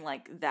watching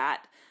like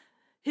that,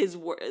 his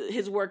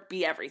work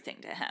be everything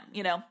to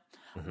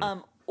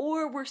him,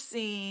 or we're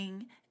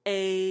seeing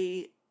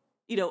a,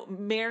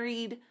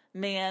 married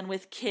man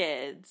with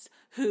kids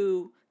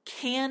who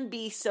can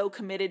be so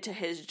committed to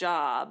his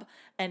job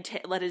and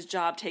let his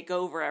job take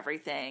over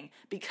everything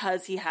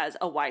because he has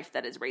a wife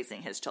that is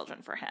raising his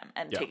children for him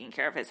and taking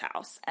care of his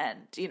house. And,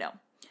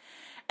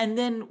 and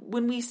then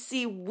when we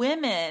see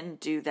women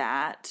do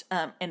that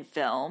in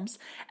films,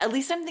 at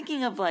least I'm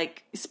thinking of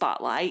like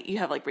Spotlight, you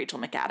have like Rachel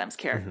McAdams'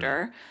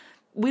 character.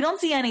 We don't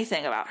see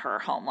anything about her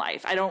home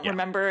life. I don't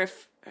remember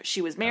if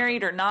she was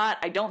married or not.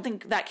 I don't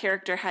think that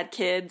character had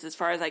kids as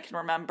far as I can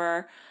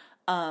remember.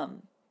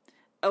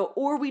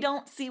 Or we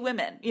don't see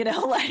women,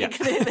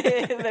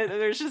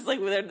 there's just like,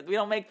 we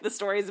don't make the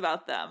stories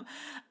about them.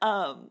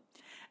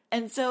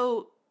 And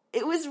so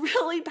it was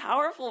really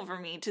powerful for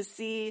me to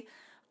see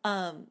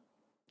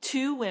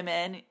two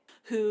women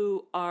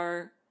who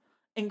are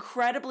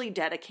incredibly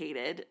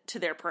dedicated to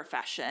their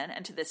profession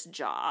and to this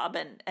job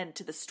and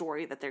to the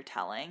story that they're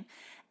telling.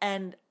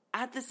 And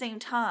at the same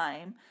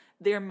time,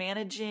 they're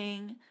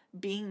managing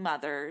being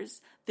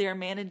mothers. They're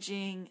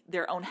managing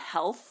their own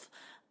health.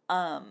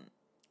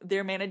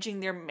 They're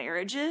managing their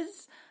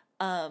marriages.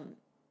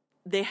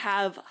 They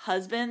have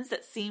husbands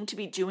that seem to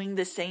be doing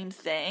the same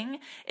thing.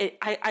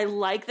 I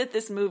like that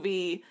this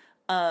movie,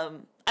 I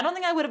don't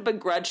think I would have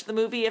begrudged the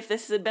movie if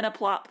this had been a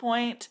plot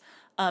point,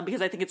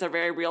 because I think it's a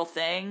very real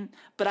thing.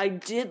 But I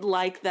did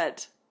like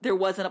that there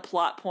wasn't a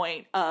plot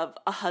point of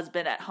a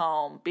husband at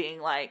home being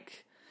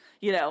like,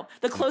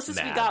 the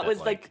closest we got was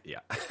like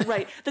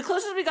right. The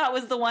closest we got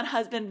was the one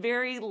husband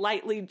very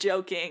lightly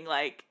joking,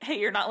 like, hey,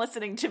 you're not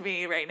listening to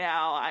me right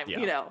now.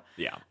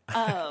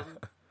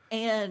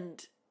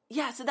 And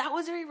yeah, so that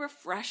was very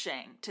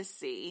refreshing to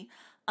see.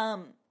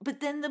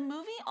 But then the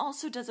movie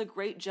also does a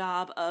great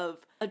job of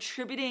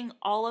attributing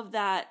all of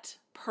that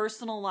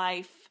personal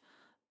life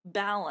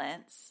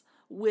balance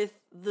with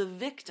the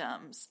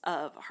victims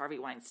of Harvey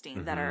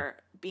Weinstein that are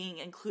being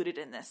included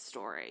in this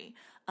story.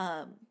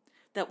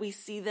 That we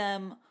see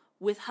them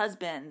with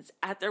husbands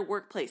at their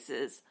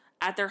workplaces,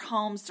 at their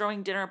homes,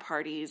 throwing dinner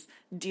parties,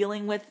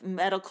 dealing with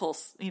medical,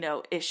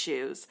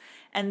 issues.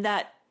 And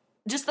that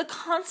just the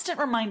constant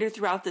reminder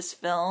throughout this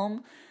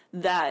film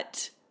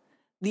that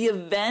the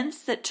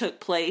events that took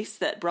place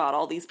that brought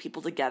all these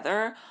people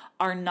together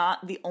are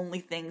not the only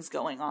things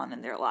going on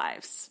in their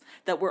lives.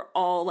 That we're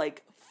all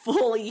like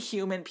fully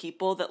human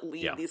people that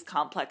lead these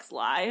complex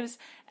lives,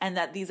 and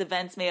that these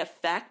events may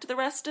affect the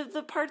rest of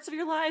the parts of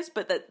your lives,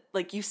 but that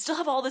like you still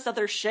have all this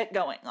other shit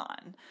going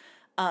on.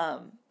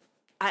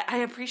 I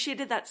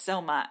appreciated that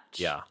so much.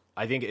 Yeah.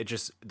 I think it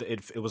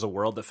was a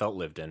world that felt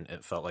lived in.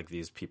 It felt like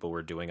these people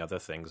were doing other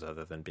things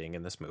other than being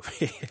in this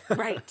movie.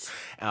 Right.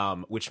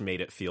 Which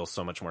made it feel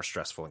so much more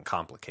stressful and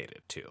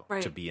complicated too,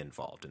 to be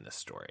involved in this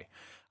story.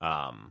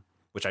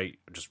 Which I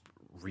just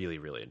really,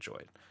 really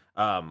enjoyed.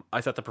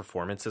 I thought the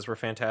performances were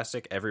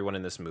fantastic. Everyone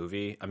in this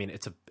movie, I mean,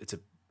 it's a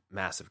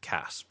massive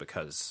cast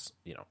because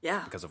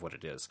of what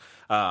it is.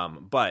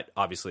 But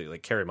obviously,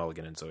 like Carey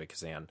Mulligan and Zoe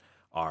Kazan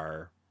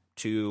are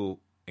two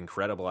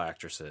incredible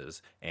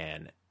actresses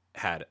and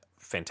had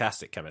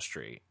fantastic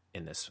chemistry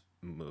in this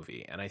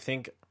movie. And I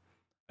think,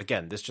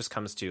 again, this just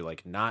comes to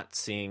like not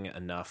seeing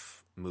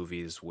enough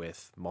movies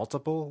with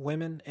multiple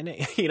women in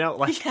it.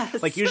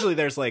 Like usually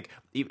there's like,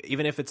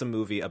 even if it's a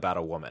movie about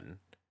a woman,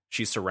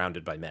 she's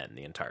surrounded by men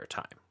the entire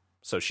time.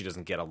 So she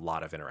doesn't get a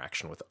lot of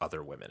interaction with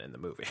other women in the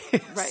movie.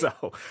 Right.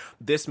 So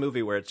this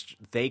movie where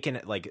they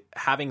can like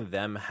having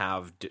them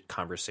have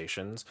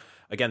conversations,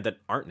 again, that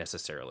aren't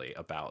necessarily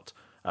about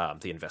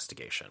the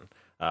investigation.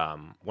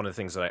 One of the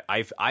things that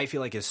I feel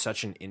like is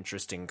such an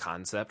interesting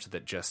concept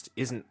that just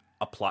isn't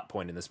a plot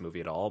point in this movie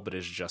at all, but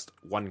is just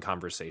one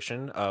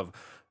conversation of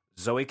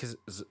Zoe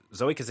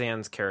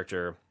Kazan's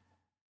character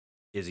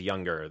is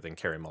younger than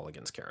Carey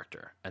Mulligan's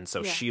character. And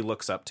so she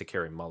looks up to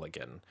Carey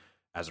Mulligan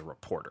as a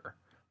reporter.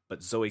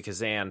 But Zoe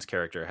Kazan's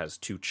character has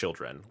two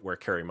children where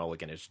Carey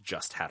Mulligan has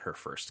just had her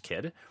first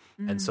kid.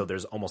 And so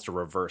there's almost a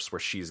reverse where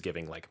she's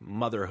giving like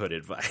motherhood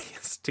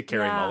advice to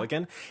Carey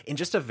Mulligan in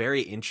just a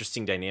very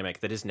interesting dynamic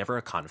that is never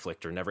a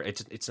conflict or never,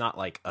 it's not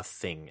like a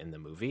thing in the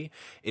movie.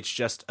 It's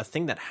just a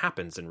thing that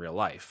happens in real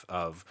life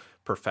of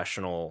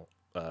professional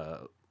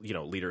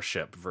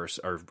leadership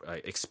versus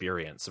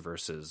experience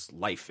versus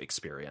life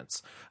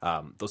experience.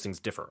 Those things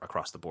differ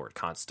across the board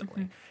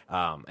constantly,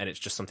 and it's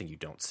just something you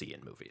don't see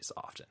in movies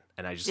often.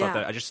 And I just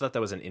thought that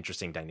was an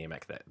interesting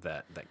dynamic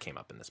that came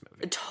up in this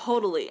movie.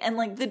 Totally, and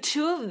like the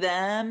two of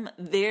them,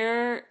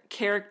 their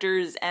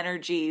characters'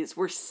 energies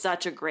were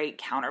such a great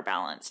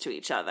counterbalance to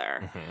each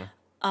other.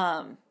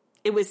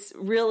 It was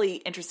really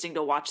interesting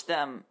to watch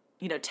them,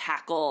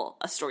 tackle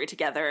a story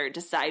together,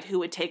 decide who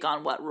would take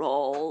on what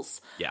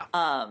roles.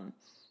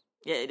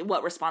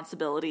 What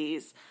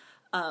responsibilities.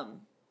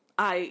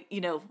 I,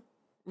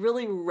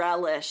 really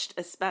relished,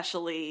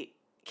 especially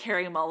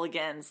Carey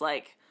Mulligan's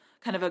like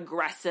kind of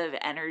aggressive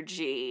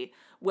energy,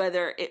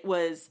 whether it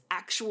was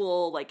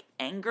actual like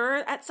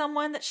anger at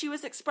someone that she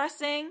was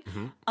expressing,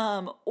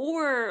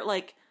 or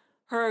like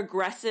her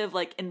aggressive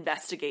like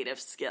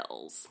investigative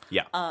skills.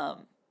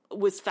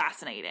 Was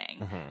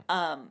fascinating.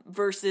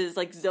 Versus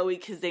like Zoe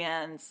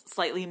Kazan's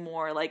slightly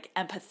more like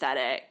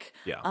empathetic,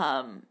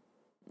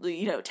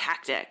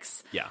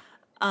 tactics.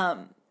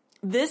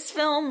 This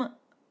film,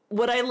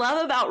 what I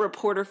love about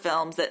reporter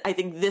films that I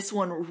think this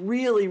one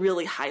really,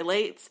 really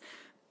highlights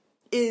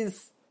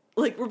is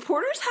like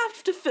reporters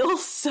have to fill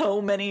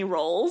so many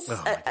roles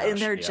in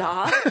their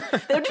job.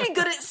 They have to be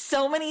good at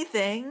so many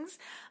things.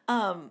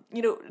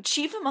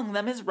 Chief among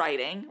them is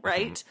writing,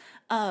 right?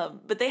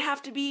 But they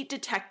have to be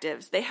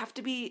detectives. They have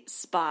to be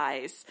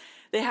spies.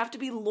 They have to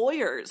be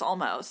lawyers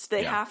almost.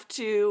 They have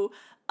to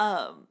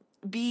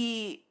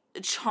be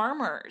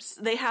charmers.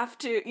 They have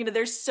to,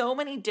 there's so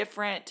many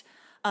different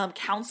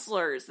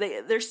counselors.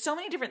 There's so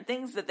many different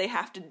things that they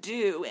have to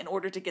do in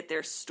order to get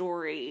their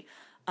story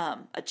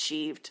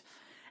achieved.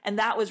 And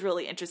that was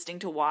really interesting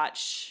to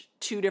watch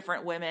two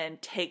different women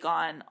take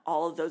on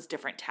all of those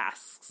different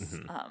tasks.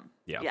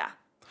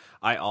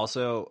 I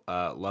also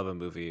love a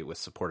movie with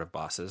supportive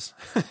bosses.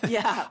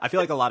 Yeah. I feel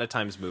like a lot of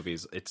times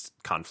movies, it's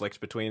conflict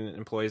between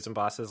employees and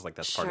bosses. Like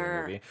that's part of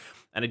the movie.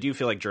 And I do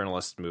feel like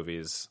journalist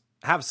movies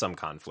have some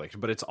conflict,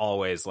 but it's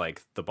always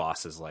like the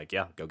boss is like,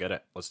 yeah, go get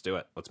it. Let's do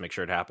it. Let's make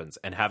sure it happens.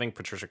 And having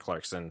Patricia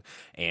Clarkson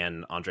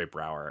and Andre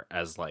Braugher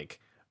as like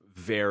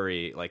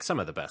very like some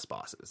of the best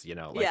bosses,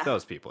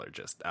 those people are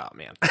just, oh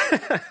man.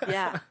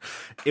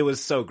 It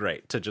was so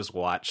great to just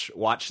watch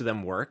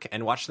them work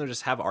and watch them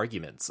just have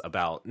arguments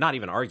about, not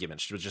even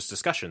arguments, just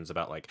discussions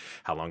about like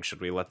how long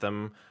should we let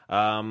them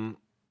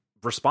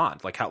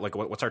respond, like how, like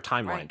what's our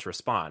timeline to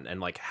respond, and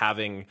like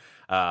having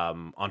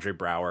Andre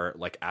Braugher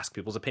like ask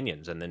people's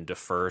opinions and then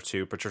defer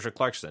to Patricia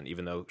Clarkson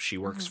even though she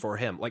works for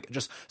him. Like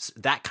just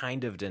that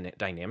kind of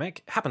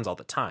dynamic happens all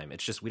the time.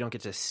 It's just we don't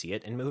get to see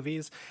it in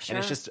movies, and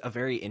it's just a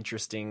very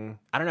interesting,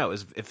 I don't know,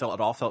 it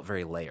all felt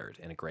very layered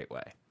in a great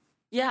way.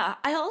 Yeah,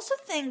 I also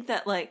think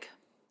that like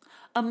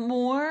a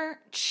more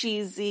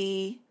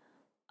cheesy,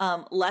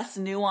 less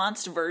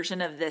nuanced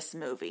version of this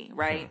movie,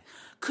 right,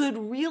 could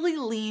really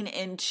lean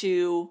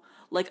into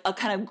like a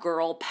kind of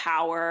girl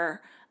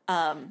power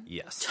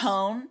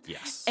tone.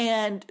 Yes.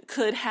 And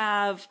could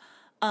have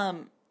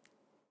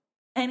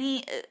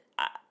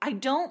I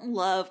don't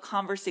love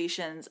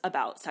conversations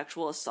about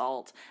sexual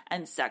assault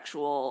and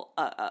sexual,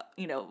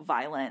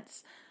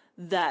 violence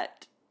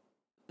that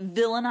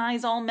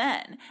villainize all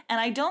men. And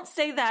I don't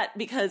say that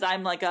because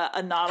I'm like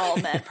a not all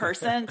men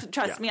person.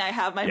 Trust me, I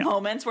have my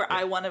moments where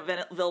I want to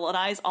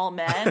villainize all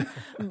men,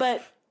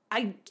 but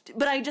I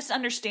just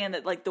understand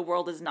that like the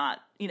world is not,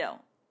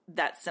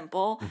 that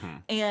simple.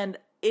 And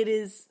it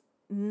is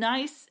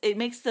nice. It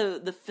makes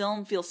the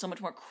film feel so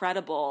much more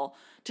credible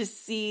to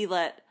see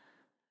that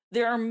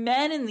there are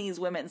men in these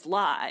women's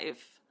lives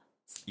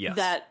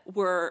that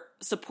were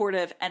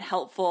supportive and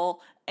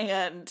helpful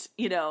and,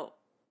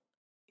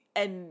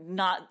 and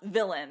not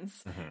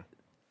villains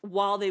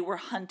while they were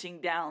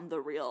hunting down the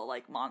real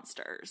like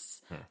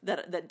monsters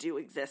that do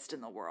exist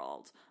in the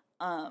world.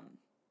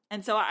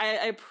 And so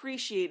I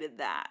appreciated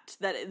that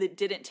it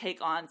didn't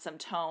take on some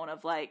tone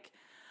of like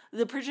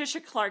the Patricia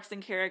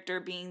Clarkson character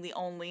being the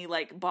only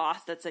like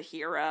boss that's a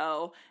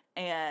hero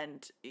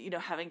and,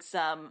 having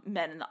some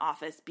men in the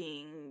office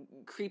being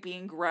creepy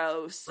and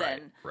gross.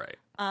 Right.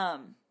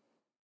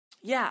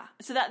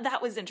 So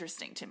that was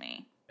interesting to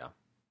me.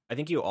 I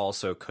think you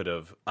also could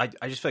have, I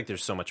just feel like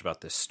there's so much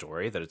about this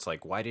story that it's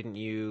like, why didn't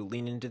you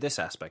lean into this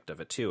aspect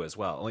of it too as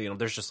well?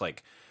 There's just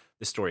like,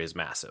 this story is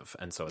massive.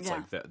 And so it's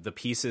like the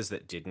pieces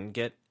that didn't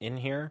get in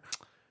here,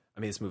 I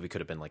mean, this movie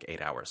could have been like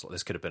 8 hours.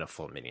 This could have been a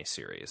full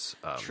miniseries,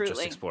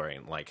 just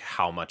exploring like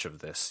how much of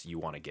this you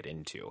want to get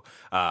into.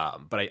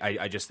 But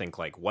I just think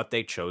like what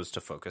they chose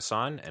to focus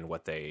on and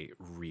what they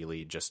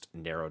really just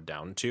narrowed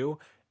down to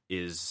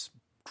is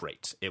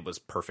great. It was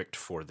perfect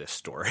for this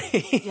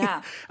story.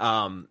 Yeah.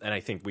 And I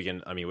think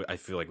I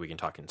feel like we can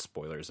talk in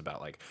spoilers about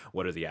like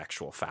what are the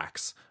actual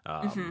facts.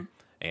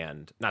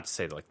 And not to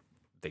say that like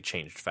they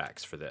changed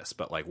facts for this,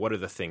 but like what are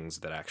the things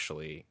that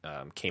actually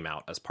came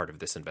out as part of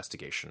this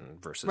investigation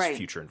versus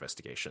future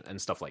investigation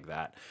and stuff like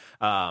that.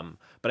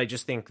 But I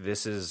just think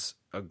this is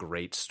a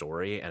great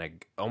story and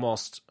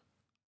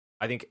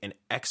I think an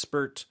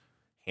expert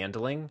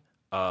handling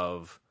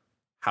of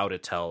how to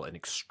tell an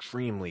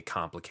extremely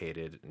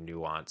complicated,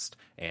 nuanced,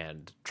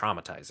 and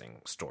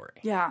traumatizing story.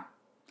 Yeah.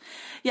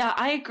 Yeah,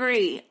 I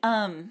agree.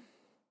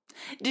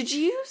 Did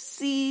you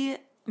see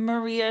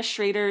Maria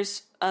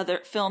Schrader's other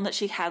film that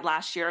she had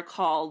last year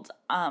called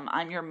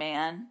I'm Your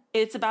Man?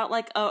 It's about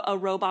like a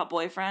robot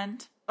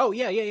boyfriend. Oh,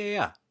 yeah.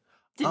 Didn't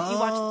you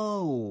watch?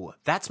 Oh,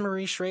 that's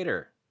Marie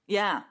Schrader.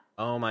 Yeah.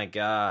 Oh my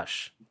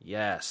gosh.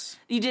 Yes.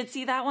 You did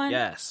see that one?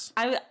 Yes.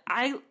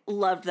 I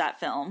loved that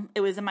film.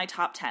 It was in my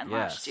top 10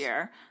 last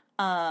year.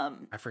 I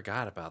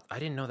forgot I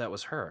didn't know that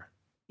was her.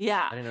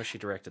 Yeah. I didn't know she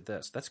directed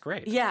this. That's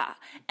great. Yeah.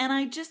 And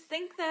I just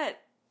think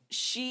that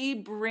she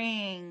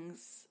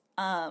brings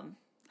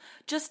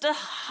just a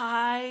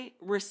high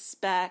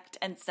respect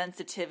and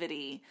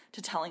sensitivity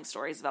to telling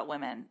stories about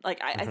women.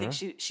 Like I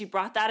think she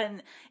brought that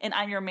in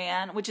I'm Your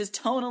Man, which is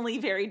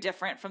tonally very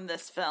different from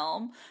this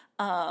film.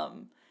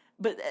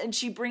 And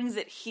she brings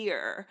it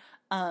here.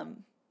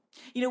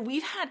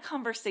 We've had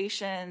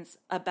conversations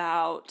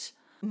about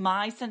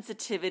my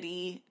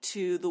sensitivity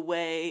to the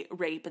way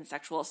rape and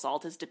sexual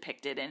assault is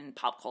depicted in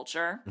pop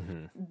culture.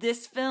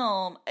 This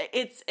film, I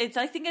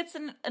think it's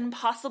an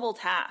impossible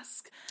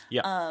task.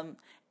 Yeah.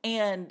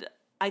 And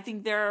I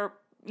think there are,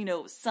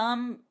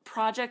 some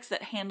projects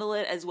that handle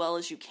it as well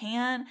as you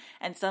can,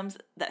 and some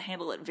that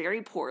handle it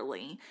very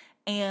poorly.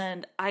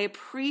 And I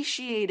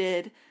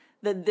appreciated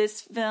that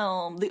this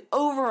film, the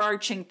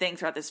overarching thing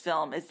throughout this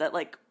film is that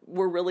like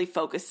we're really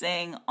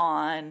focusing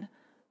on,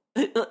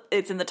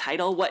 it's in the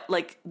title, what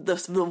like the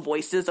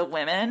voices of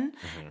women,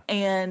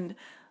 and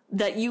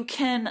that you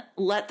can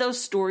let those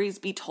stories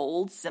be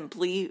told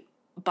simply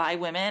by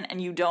women,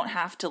 and you don't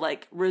have to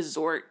like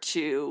resort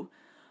to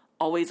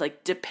always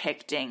like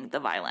depicting the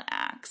violent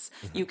acts.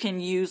 You can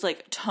use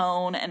like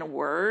tone and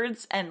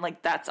words, and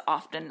like that's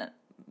often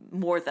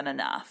more than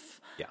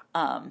enough. Yeah.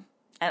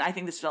 And I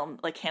think this film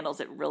like handles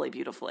it really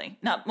beautifully.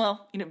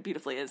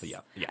 Beautifully as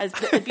as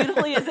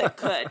beautifully as it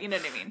could. You know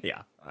what I mean?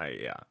 Yeah,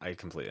 I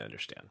completely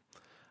understand.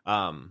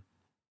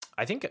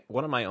 I think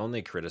one of my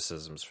only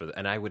criticisms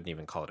and I wouldn't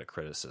even call it a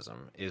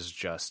criticism, is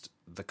just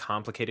the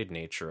complicated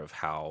nature of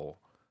how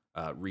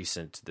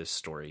recent this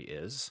story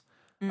is.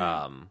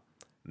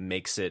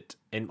 Makes it,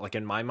 and like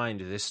in my mind,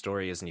 this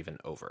story isn't even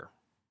over.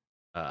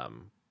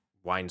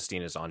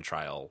 Weinstein is on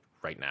trial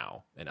right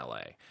now in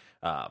LA.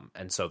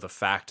 And so the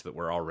fact that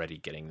we're already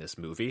getting this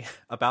movie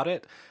about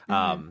it,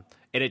 and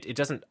it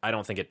doesn't, I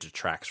don't think it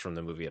detracts from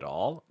the movie at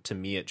all. To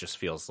me, it just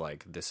feels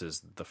like this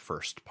is the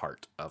first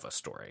part of a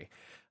story.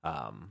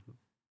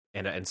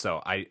 And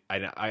so I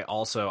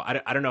also,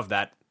 I don't know if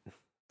that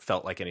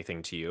felt like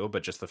anything to you,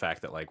 but just the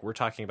fact that like, we're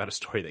talking about a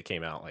story that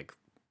came out like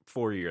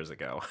 4 years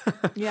ago.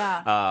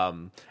 Yeah.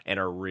 And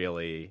are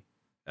really,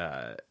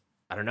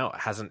 I don't know, it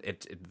hasn't,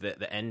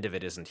 the end of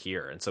it isn't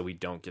here. And so we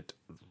don't get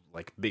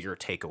like bigger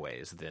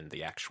takeaways than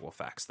the actual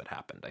facts that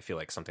happened. I feel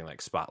like something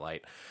like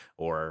Spotlight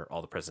or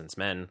All the President's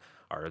Men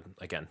are,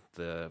 again,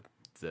 the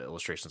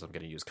illustrations I'm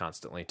going to use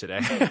constantly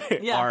today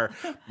are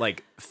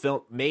like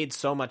made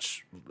so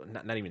much,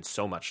 not even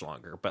so much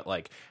longer, but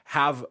like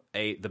have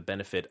the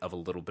benefit of a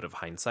little bit of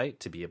hindsight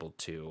to be able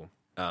to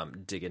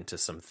dig into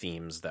some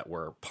themes that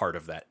were part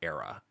of that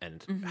era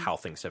and how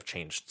things have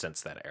changed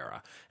since that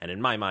era. And in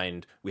my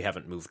mind, we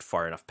haven't moved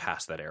far enough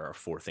past that era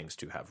for things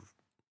to have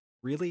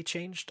really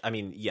changed. I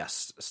mean,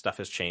 yes, stuff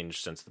has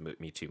changed since the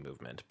Me Too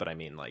movement, but I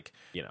mean, like,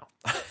 you know,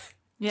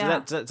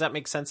 Yeah. Does that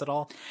make sense at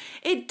all?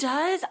 It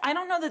does. I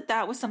don't know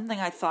that was something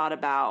I thought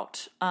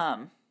about,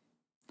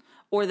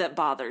 or that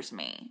bothers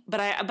me. But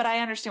I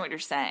understand what you're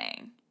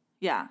saying.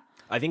 Yeah.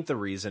 I think the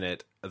reason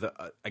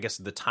I guess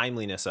the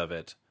timeliness of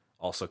it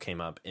also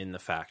came up in the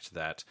fact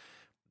that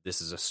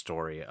this is a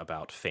story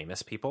about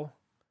famous people,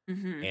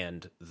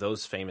 and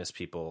those famous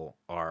people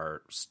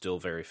are still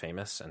very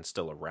famous and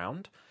still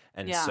around.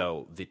 And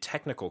so the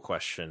technical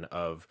question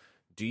of,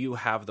 do you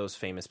have those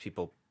famous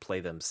people play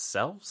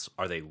themselves?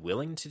 Are they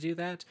willing to do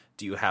that?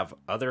 Do you have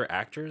other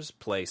actors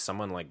play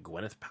someone like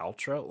Gwyneth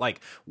Paltrow?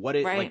 Like,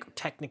 like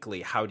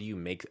technically, how do you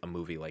make a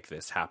movie like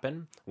this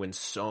happen when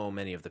so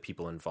many of the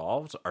people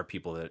involved are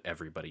people that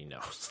everybody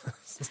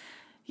knows?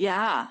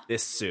 Yeah.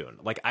 This soon.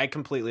 Like, I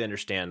completely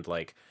understand,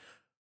 like,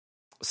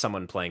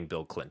 someone playing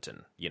Bill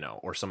Clinton, you know,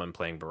 or someone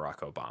playing Barack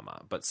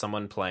Obama, but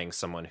someone playing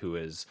someone who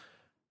is,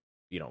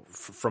 you know,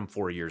 from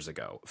 4 years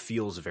ago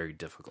feels very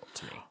difficult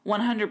to me.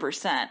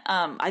 100%.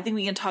 I think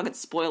we can talk at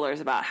spoilers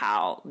about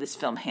how this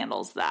film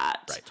handles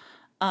that.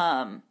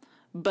 Right.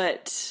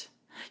 But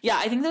yeah,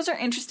 I think those are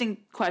interesting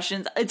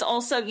questions. It's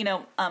also, you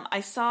know,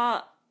 I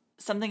saw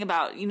something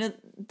about, you know,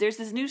 there's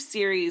this new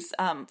series,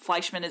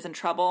 Fleischman is in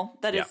Trouble,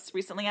 that is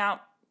recently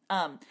out.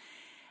 And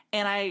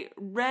I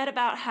read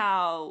about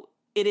how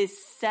it is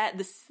set,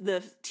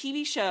 the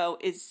TV show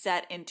is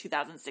set in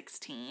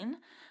 2016.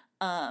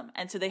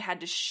 And so they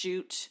had to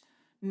shoot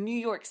New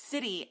York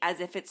City as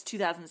if it's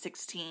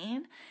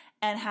 2016,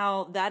 and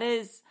how that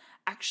is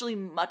actually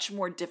much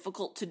more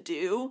difficult to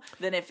do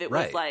than if it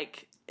was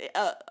like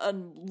a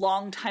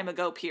long time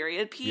ago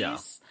period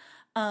piece.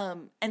 Yeah.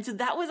 And so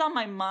that was on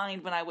my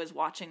mind when I was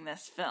watching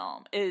this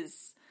film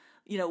is,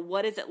 you know,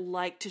 what is it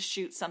like to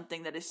shoot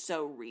something that is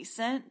so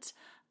recent,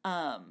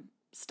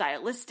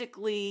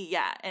 stylistically?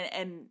 Yeah.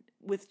 And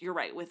you're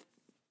right, with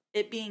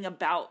it being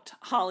about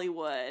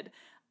Hollywood,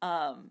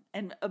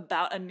 and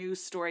about a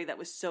news story that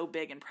was so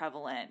big and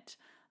prevalent.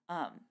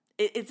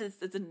 It's an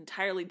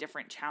entirely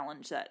different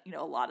challenge that, you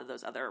know, a lot of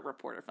those other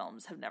reporter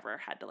films have never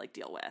had to like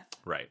deal with.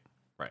 Right.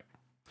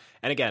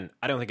 And again,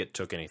 I don't think it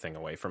took anything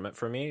away from it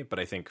for me, but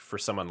I think for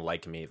someone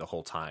like me, the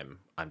whole time,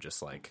 I'm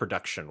just like,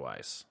 production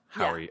wise,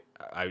 how are you?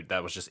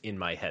 That was just in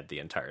my head the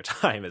entire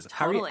time. Is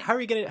totally. how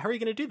are you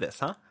gonna do this?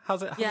 Huh? How's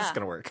this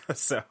gonna work?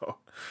 So,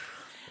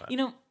 you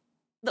know,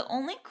 the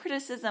only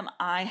criticism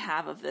I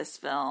have of this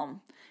film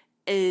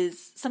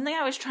is something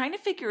I was trying to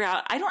figure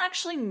out. I don't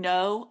actually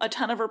know a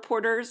ton of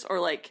reporters,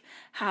 or like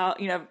how,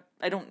 you know,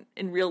 I don't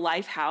in real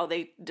life how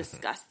they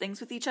discuss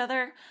things with each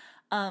other.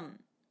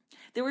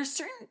 There were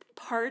certain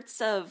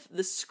parts of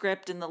the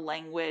script and the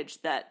language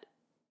that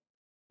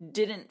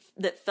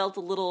felt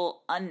a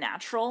little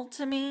unnatural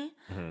to me.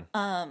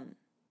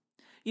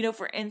 You know,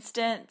 for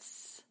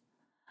instance,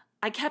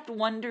 I kept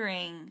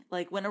wondering,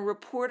 like, when a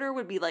reporter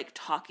would be like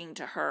talking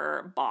to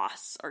her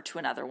boss or to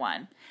another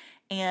one,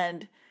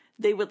 and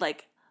they would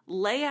like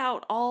lay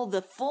out all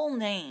the full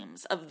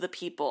names of the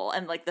people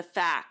and like the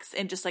facts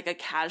in just like a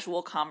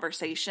casual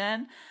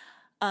conversation.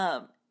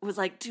 Was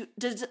like,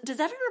 does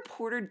every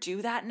reporter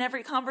do that in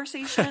every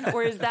conversation,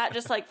 or is that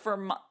just like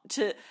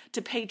to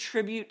pay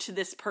tribute to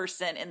this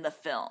person in the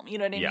film? You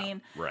know what I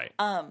mean? Right.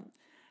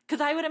 Because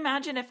I would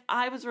imagine if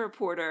I was a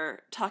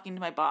reporter talking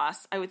to my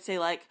boss, I would say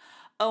like,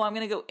 oh, I'm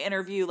going to go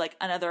interview like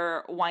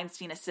another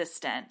Weinstein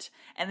assistant.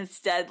 And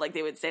instead, like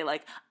they would say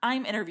like,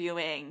 I'm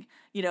interviewing,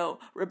 you know,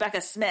 Rebecca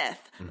Smith,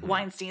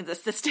 Weinstein's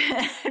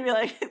assistant. And be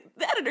like,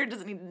 the editor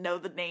doesn't even know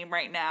the name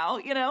right now,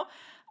 you know?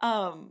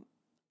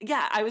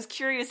 Yeah, I was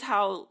curious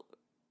how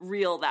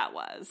real that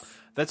was.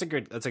 That's a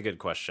good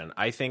question.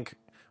 I think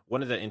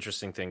one of the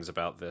interesting things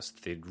about this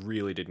they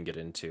really didn't get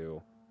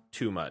into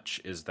too much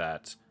is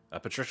that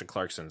Patricia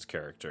Clarkson's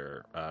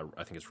character,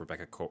 I think it's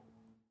Rebecca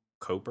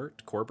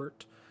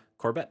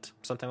Corbett,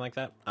 something like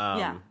that,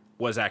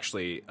 was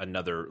actually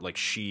another, like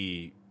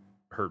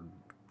her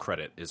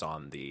credit is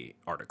on the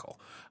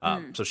article.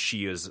 So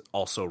she is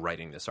also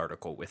writing this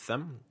article with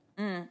them.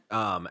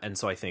 And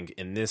so I think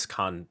in this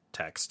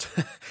context,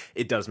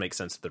 it does make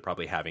sense that they're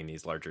probably having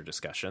these larger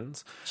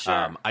discussions.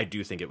 Sure. I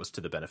do think it was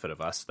to the benefit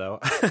of us, though,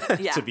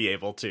 to be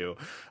able to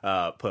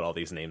put all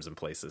these names and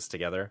places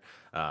together.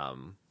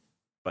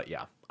 But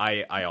yeah,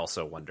 I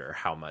also wonder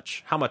how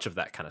much of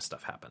that kind of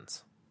stuff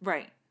happens.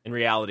 Right. In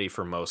reality,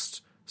 for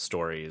most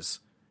stories,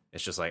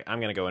 It's just like, I'm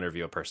going to go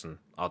interview a person.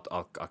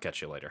 I'll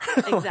catch you later.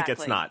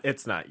 Exactly. Like,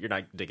 it's not. You're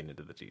not digging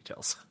into the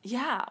details.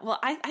 Yeah. Well,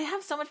 I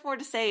have so much more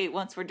to say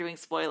once we're doing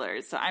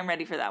spoilers, so I'm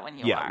ready for that when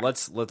you are.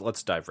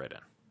 Let's dive right in.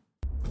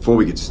 Before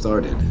we get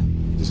started,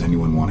 does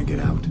anyone want to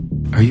get out?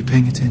 Are you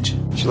paying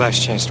attention? It's your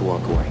last chance to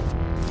walk away.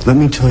 Let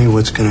me tell you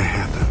what's gonna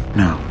happen.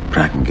 No,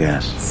 cracking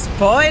gas.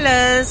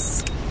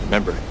 Spoilers!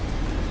 Remember,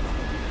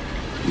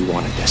 you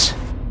wanted this.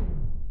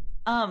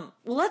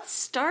 Let's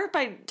start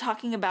by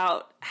talking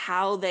about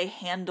how they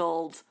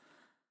handled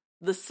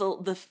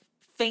the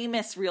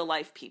famous real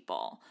life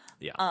people.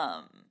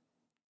 Yeah.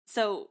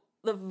 So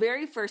the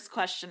very first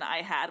question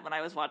I had when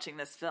I was watching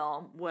this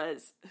film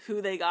was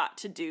who they got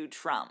to do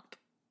Trump.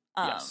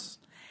 Yes.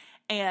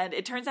 And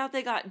it turns out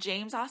they got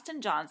James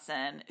Austin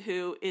Johnson,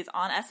 who is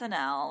on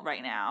SNL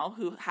right now,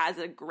 who has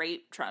a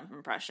great Trump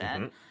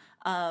impression,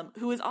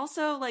 who is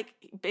also like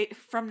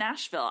from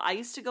Nashville. I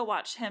used to go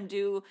watch him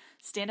do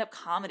stand-up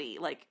comedy,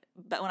 like,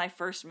 but when I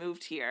first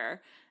moved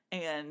here,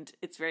 and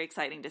it's very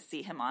exciting to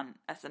see him on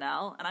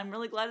SNL. And I'm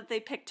really glad that they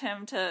picked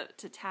him to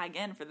tag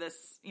in for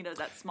this,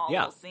 that small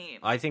little scene.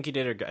 I think he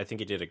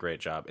did a great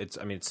job. It's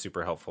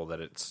super helpful that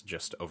it's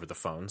just over the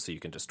phone, so you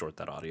can distort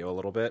that audio a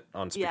little bit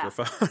on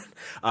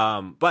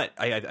speakerphone. But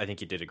I think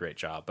he did a great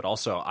job. But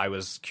also, I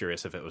was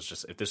curious if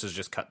this is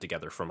just cut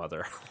together from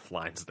other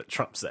lines that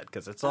Trump said,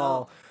 because it's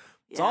all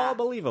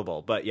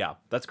believable. But yeah,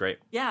 that's great.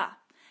 Yeah,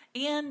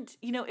 and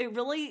it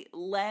really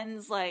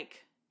lends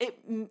like.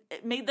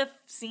 It made the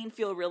scene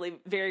feel really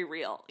very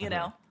real, you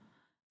know?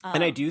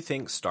 And I do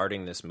think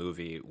starting this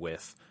movie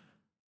with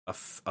a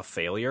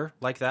failure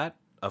like that,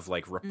 of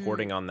like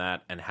reporting on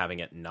that and having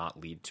it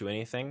not lead to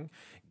anything,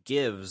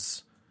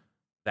 gives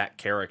that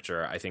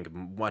character, I think,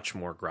 much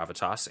more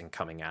gravitas in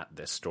coming at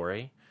this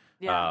story.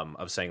 Yeah.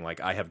 Of saying,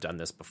 like, I have done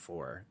this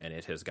before and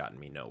it has gotten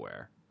me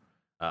nowhere.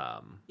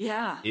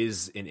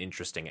 Is an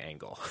interesting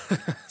angle.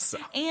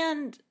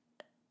 And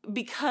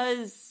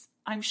because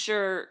I'm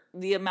sure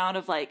the amount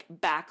of like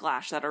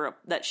backlash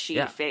that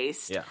she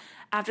faced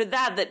after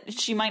that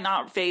she might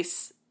not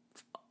face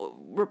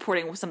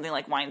reporting something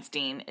like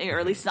Weinstein, or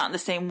at least not in the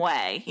same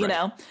way, you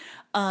know,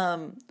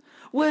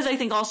 was, I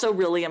think, also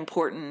really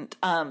important.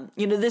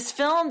 This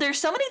film, there's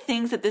so many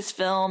things that this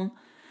film,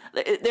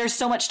 there's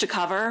so much to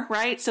cover,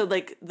 right? So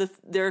like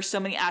there are so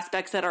many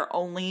aspects that are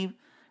only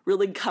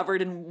really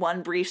covered in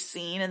one brief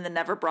scene and then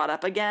never brought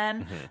up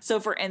again. So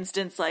for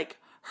instance, like,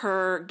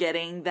 her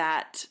getting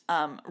that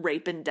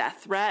rape and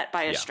death threat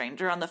by a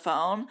stranger on the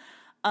phone.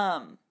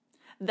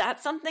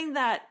 That's something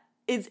that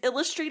is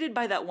illustrated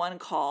by that one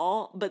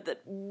call, but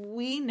that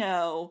we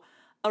know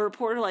a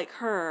reporter like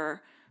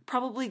her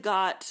probably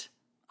got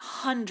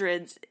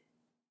hundreds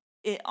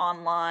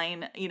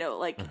online, in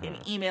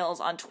emails,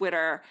 on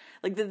Twitter.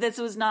 Like, this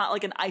was not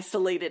like an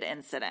isolated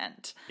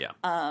incident. Yeah.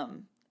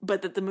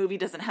 But that the movie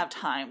doesn't have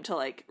time to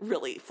like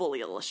really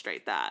fully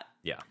illustrate that.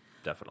 Yeah,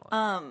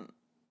 definitely.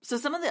 So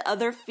some of the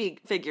other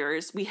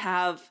figures, we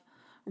have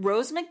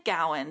Rose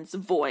McGowan's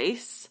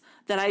voice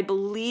that I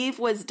believe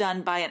was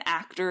done by an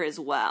actor as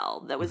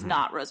well. That was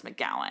not Rose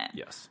McGowan.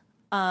 Yes.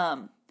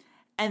 And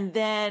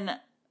then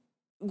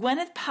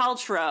Gwyneth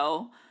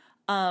Paltrow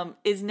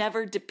is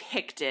never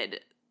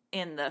depicted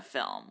in the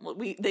film.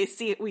 We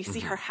see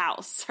her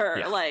house,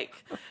 her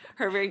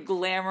very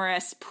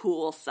glamorous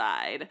pool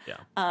side.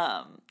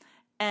 Yeah.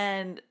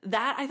 And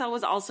that I thought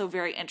was also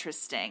very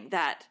interesting.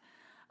 That,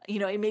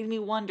 it made me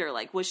wonder,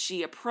 like, was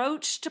she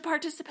approached to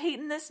participate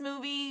in this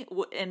movie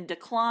and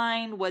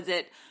declined? Would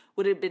it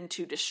have been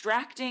too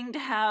distracting to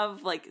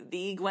have, like,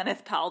 the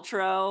Gwyneth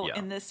Paltrow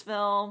in this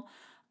film?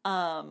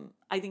 I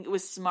think it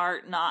was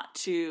smart not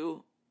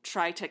to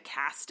try to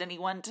cast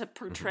anyone to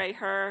portray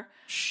her.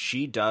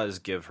 She does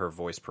give her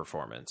voice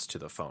performance to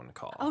the phone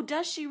call. Oh,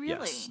 does she really?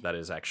 Yes, that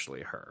is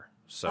actually her.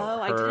 So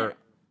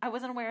I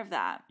wasn't aware of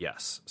that.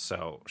 Yes,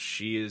 so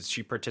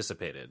she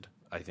participated.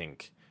 I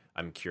think,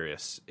 I'm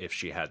curious if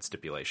she had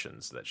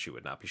stipulations that she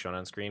would not be shown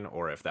on screen,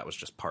 or if that was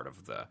just part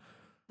of the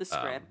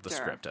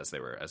script as they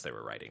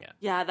were writing it.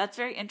 Yeah, that's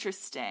very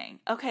interesting.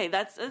 Okay,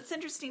 that's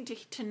interesting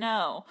to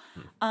know.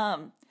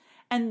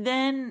 And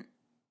then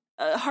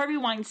Harvey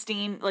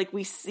Weinstein, like,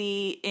 we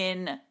see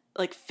in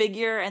like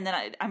figure, and then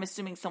I'm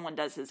assuming someone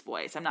does his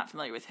voice. I'm not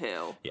familiar with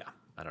who. Yeah,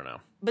 I don't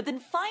know. But then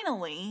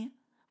finally,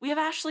 we have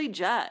Ashley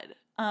Judd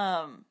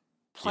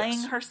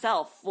playing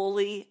herself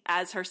fully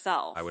as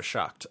herself. I was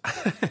shocked.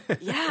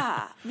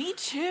 Yeah, me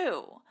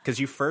too. Because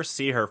you first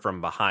see her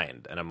from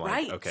behind, and I'm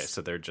like, okay,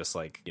 so they're just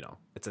like,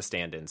 it's a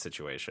stand-in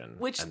situation.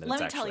 Which, and then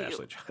let it's me tell you,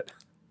 Ashley Judd.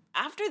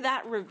 After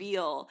that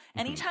reveal,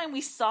 anytime we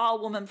saw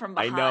a woman from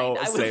behind, I know,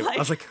 I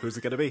was like, who's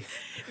it going to be?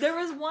 There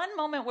was one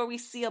moment where we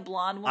see a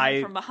blonde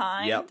woman from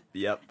behind.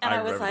 Yep. And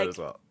I was like, that as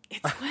well. It's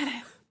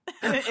Gwyneth.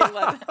 And it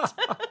wasn't.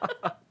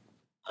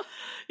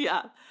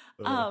 Yeah.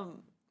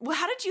 Well,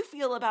 how did you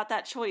feel about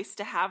that choice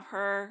to have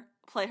her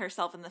play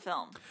herself in the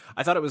film?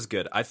 I thought it was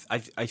good. I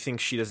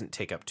think she doesn't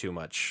take up too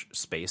much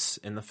space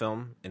in the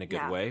film in a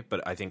good way,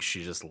 but I think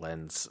she just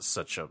lends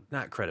such a,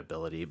 not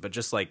credibility, but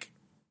just like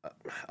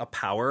a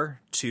power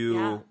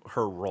to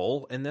her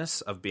role in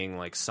this of being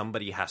like,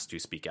 somebody has to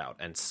speak out,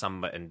 and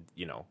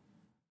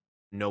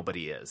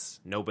nobody is.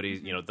 Nobody,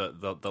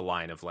 the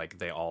line of like,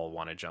 they all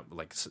want to jump.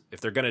 Like,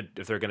 if they're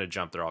gonna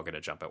jump, they're all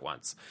gonna jump at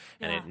once.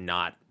 And it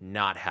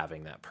not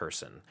having that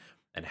person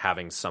and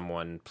having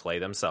someone play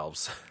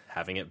themselves,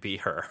 having it be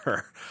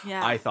her,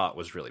 I thought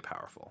was really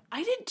powerful.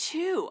 I did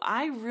too.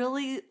 I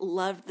really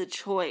loved the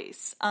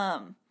choice.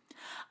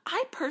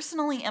 I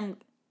personally am.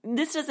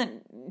 This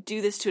doesn't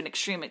do this to an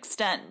extreme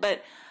extent,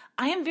 but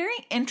I am very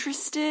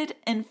interested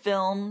in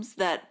films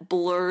that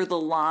blur the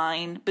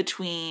line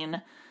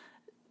between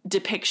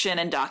depiction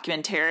and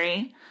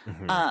documentary.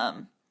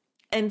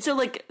 And so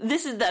like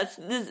this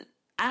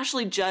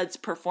Ashley Judd's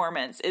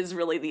performance is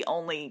really the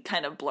only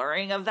kind of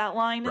blurring of that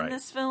line in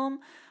this film.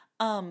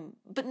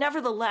 But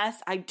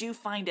nevertheless, I do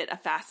find it a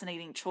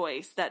fascinating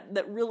choice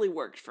that really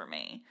worked for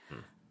me.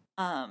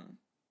 And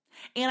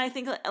I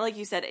think, like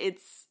you said,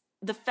 it's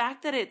the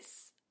fact that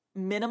it's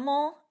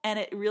minimal and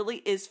it really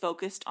is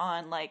focused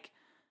on like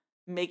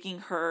making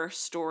her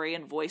story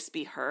and voice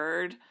be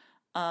heard,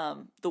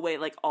 the way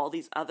like all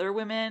these other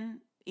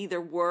women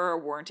either were or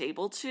weren't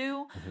able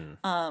to,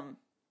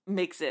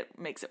 makes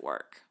it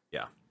work.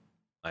 Yeah,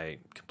 I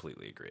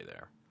completely agree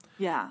there.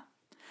 Yeah.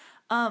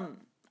 I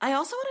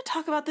also want to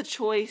talk about the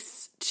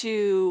choice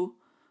to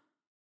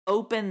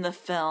open the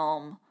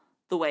film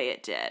the way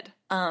it did,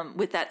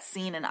 with that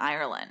scene in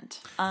Ireland.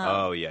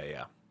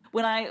 Yeah.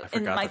 When I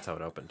forgot that's how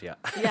it opened. Yeah.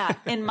 Yeah.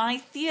 In my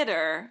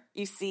theater,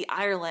 you see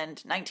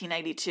Ireland,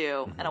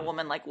 1992, and a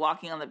woman like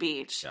walking on the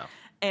beach. Yeah.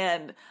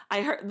 And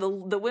I heard the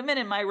women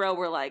in my row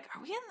were like,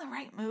 "Are we in the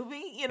right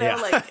movie?"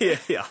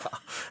 Yeah.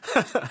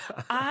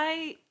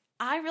 I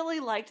really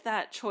liked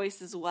that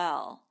choice as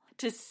well,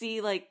 to see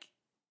like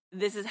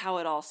this is how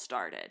it all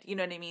started. You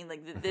know what I mean?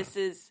 Like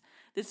this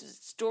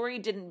story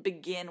didn't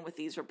begin with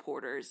these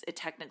reporters. It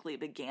technically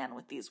began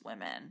with these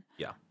women.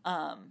 Yeah.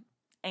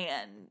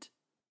 And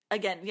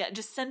again,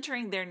 just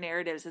centering their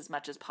narratives as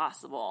much as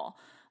possible,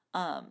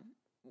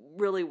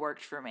 really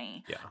worked for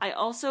me. Yeah. I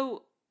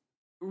also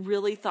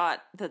really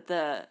thought that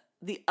the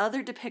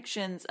other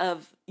depictions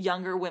of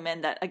younger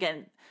women that,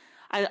 again,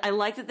 I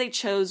like that they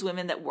chose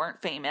women that weren't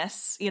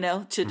famous,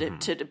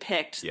 to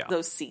depict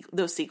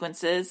those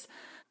sequences.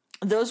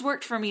 Those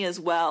worked for me as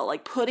well.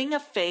 Like putting a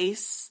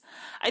face,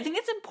 I think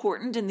it's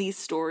important in these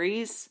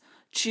stories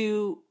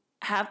to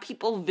have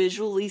people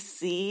visually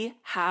see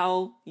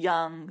how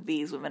young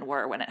these women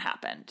were when it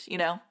happened,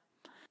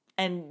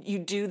 And you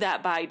do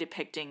that by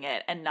depicting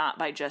it and not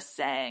by just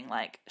saying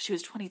like, she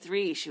was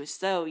 23, she was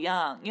so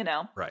young,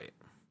 Right.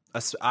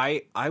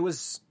 I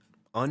was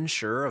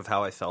unsure of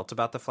how I felt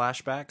about the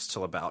flashbacks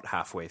till about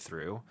halfway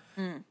through,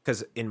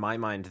 because in my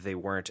mind they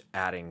weren't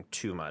adding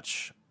too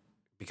much,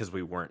 because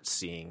we weren't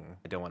seeing,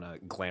 I don't want to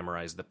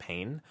glamorize the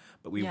pain,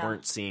 but we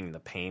weren't seeing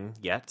the pain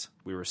yet.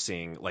 We were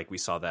seeing, like, we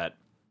saw that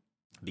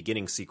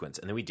beginning sequence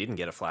and then we didn't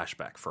get a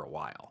flashback for a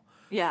while.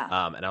 Yeah.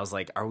 And I was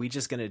like, are we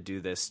just going to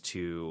do this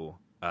to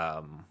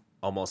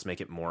almost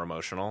make it more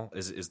emotional?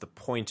 Is the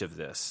point of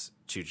this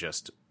to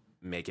just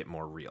make it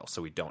more real,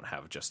 so we don't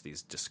have just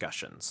these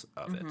discussions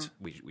of it?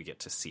 We get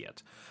to see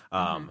it.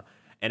 And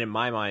in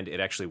my mind, it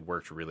actually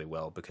worked really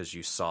well, because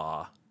you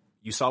saw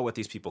what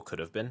these people could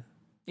have been.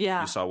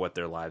 Yeah. You saw what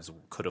their lives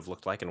could have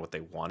looked like and what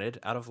they wanted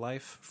out of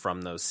life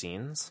from those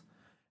scenes.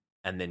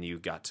 And then you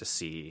got to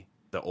see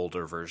the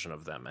older version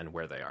of them and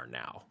where they are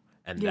now.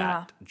 And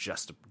that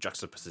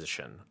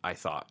juxtaposition, I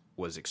thought,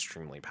 was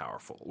extremely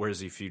powerful.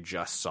 Whereas if you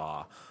just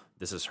saw,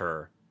 this is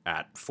her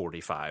at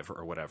 45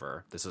 or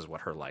whatever, this is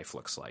what her life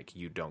looks like,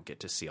 you don't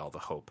get to see all the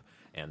hope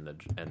and the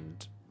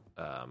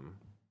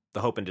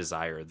hope and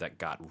desire that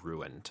got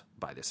ruined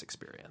by this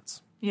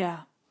experience.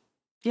 Yeah.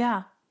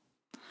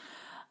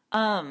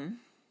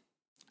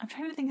 I'm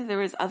trying to think if there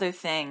was other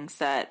things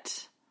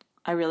that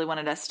I really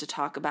wanted us to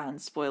talk about in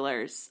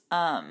spoilers.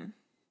 One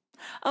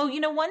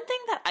thing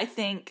that I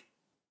think,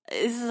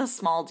 this is a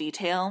small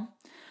detail,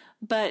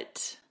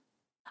 but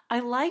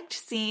I liked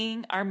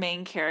seeing our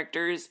main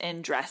characters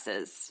in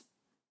dresses.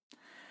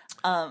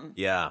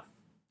 Yeah.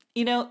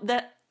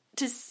 That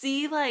to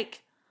see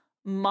like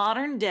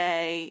modern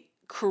day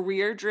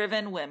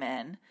career-driven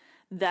women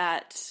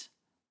that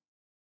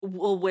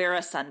will wear a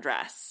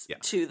sundress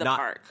to the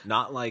park.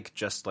 Not like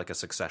just like a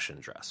Succession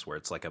dress where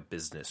it's like a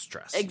business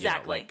dress.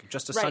 Exactly. Like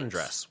just a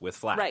sundress with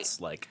flats. Right.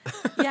 Like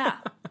yeah.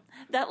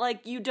 That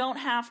like you don't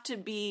have to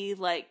be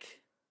like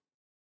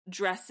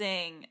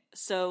dressing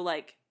so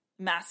like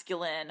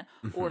masculine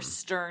or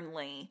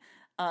sternly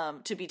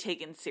to be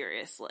taken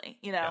seriously,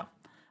 Yeah.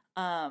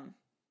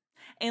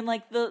 And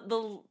like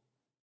the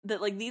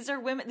like these are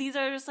women, these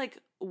are just like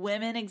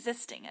women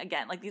existing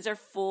again. Like these are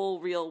full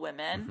real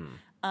women.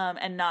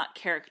 And not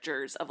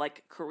characters of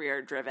like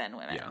career-driven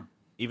women. Yeah.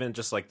 Even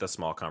just like the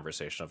small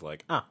conversation of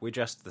like, we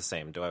dressed the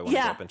same. Do I want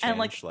to go up and change?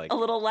 And like a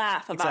little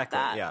laugh about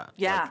that.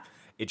 Yeah. Like,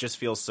 it just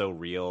feels so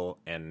real,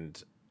 and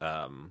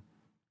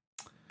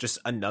just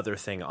another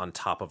thing on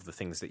top of the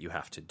things that you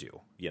have to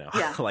do.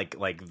 Yeah.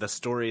 like the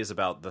story is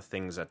about the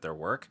things at their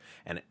work,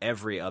 and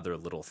every other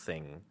little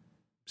thing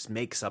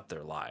makes up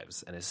their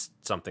lives and is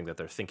something that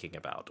they're thinking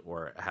about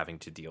or having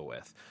to deal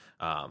with.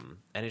 And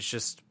it's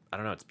just, I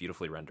don't know, it's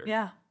beautifully rendered.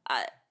 Yeah.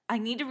 I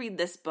need to read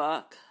this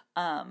book.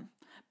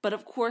 But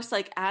of course,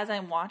 like, as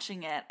I'm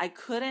watching it, I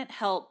couldn't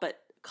help but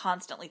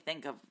constantly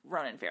think of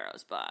Ronan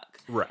Farrow's book.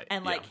 Right.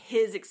 And like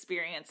his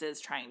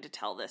experiences trying to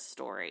tell this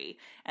story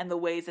and the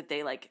ways that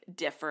they like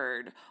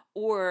differed,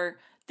 or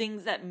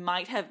things that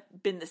might have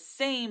been the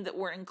same that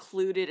were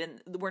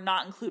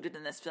not included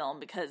in this film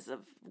because of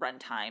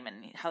runtime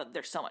and how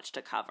there's so much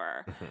to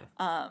cover.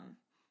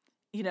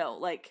 You know,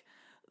 like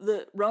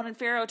the Ronan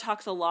Farrow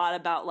talks a lot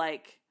about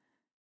like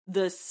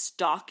the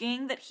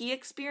stalking that he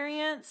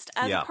experienced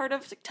as a part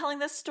of telling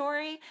this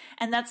story,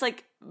 and that's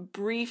like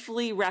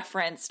briefly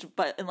referenced,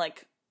 but in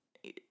like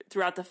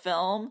throughout the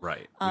film,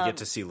 right? We get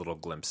to see little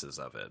glimpses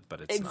of it,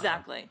 but it's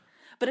exactly.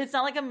 But it's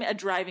not like a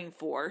driving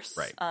force,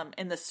 right,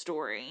 in the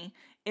story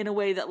in a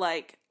way that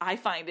like I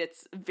find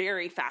it's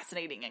very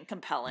fascinating and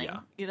compelling.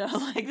 Yeah. You know,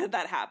 like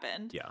that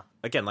happened. Yeah.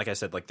 Again, like I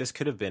said, like this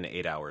could have been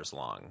 8 hours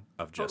long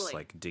of just Totally.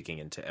 like digging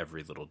into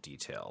every little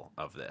detail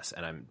of this,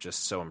 and I'm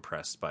just so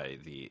impressed by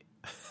the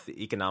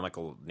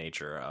economical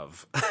nature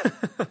of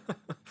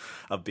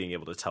of being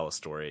able to tell a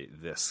story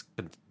this,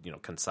 you know,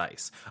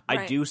 concise.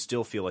 Right. I do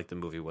still feel like the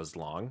movie was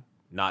long,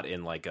 not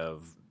in like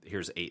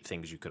here's 8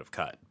 things you could have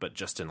cut, but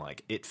just in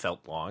like it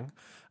felt long.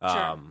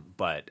 Sure.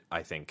 But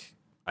I think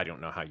I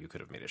don't know how you could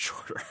have made it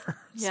shorter.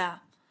 Yeah.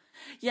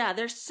 Yeah,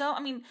 there's so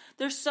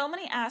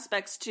many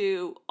aspects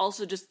to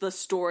also just the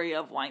story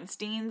of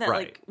Weinstein that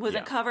like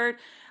wasn't covered.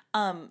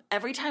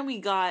 Every time we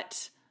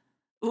got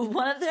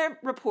one of their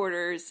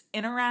reporters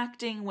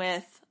interacting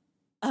with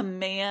a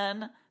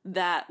man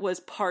that was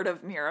part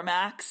of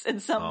Miramax in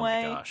some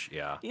way. Oh my gosh,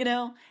 yeah. You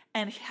know,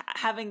 and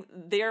having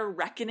their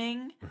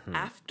reckoning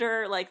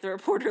after like the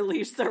reporter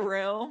leaves the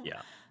room.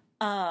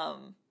 Yeah.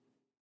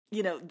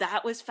 You know,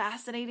 that was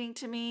fascinating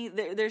to me.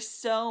 There's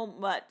so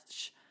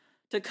much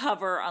to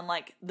cover on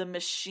like the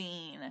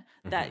machine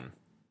that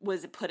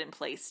was put in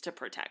place to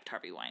protect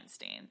Harvey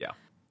Weinstein. Yeah.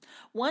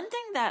 One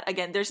thing that,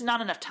 again, there's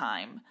not enough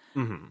time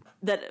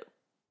that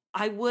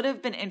I would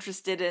have been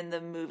interested in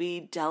the movie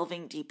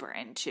delving deeper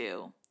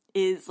into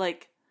is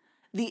like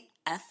the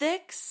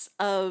ethics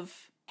of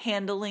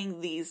handling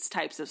these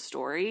types of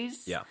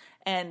stories. Yeah.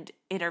 And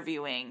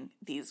interviewing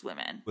these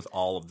women. With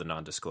all of the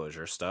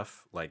non-disclosure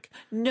stuff? Like,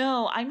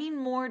 no, I mean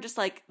more just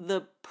like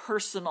the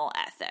personal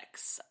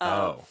ethics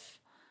of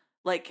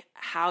like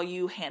how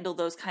you handle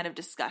those kind of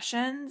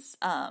discussions.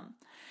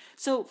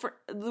 So for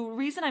the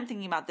reason I'm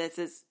thinking about this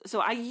is, so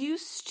I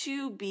used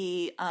to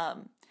be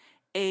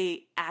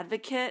a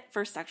advocate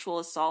for sexual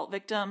assault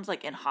victims,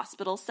 like in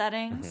hospital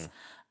settings.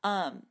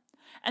 And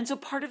so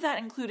part of that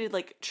included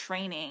like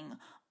training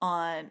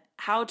on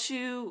how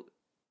to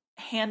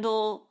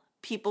handle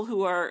people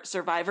who are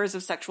survivors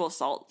of sexual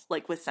assault,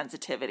 like with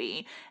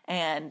sensitivity,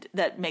 and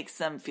that makes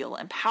them feel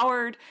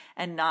empowered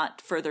and not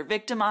further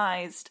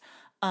victimized.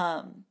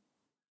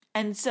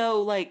 And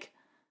so like,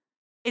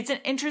 it's an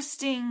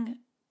interesting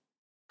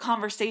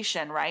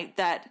conversation, right?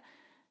 That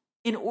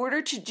in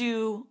order to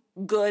do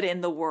good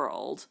in the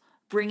world,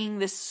 bringing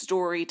this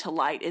story to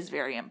light is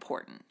very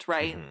important,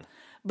 right?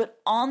 But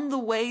on the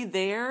way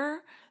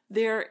there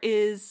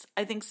is,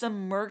 I think,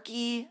 some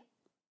murky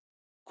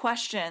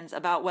questions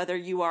about whether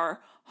you are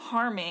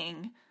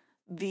harming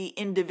the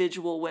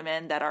individual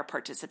women that are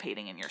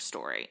participating in your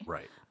story.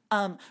 Right.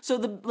 So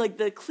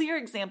the clear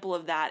example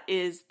of that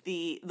is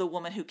the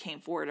woman who came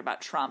forward about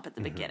Trump at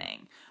the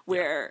beginning,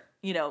 where,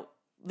 you know,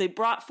 they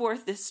brought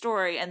forth this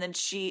story and then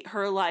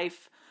her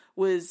life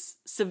was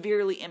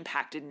severely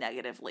impacted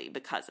negatively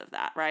because of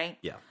that. Right.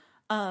 Yeah.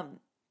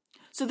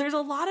 So there's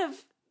a lot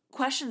of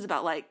questions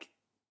about like,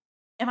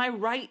 am I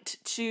right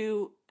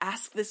to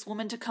ask this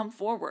woman to come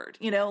forward?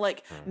 You know,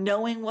 like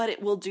knowing what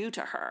it will do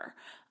to her.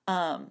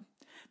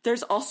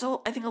 There's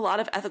also, I think, a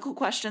lot of ethical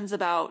questions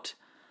about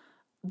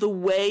the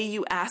way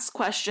you ask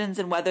questions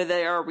and whether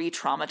they are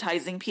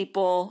re-traumatizing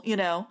people, you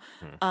know.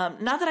 Not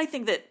that I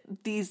think that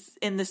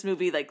in this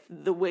movie, like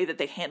the way that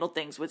they handled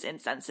things was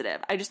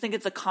insensitive. I just think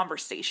it's a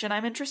conversation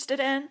I'm interested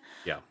in.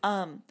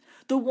 Yeah.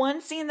 The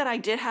one scene that I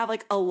did have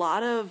like a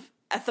lot of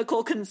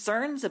ethical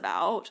concerns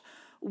about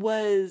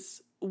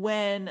was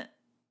when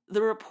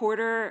the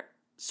reporter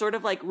sort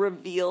of like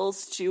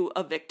reveals to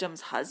a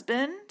victim's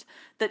husband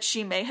that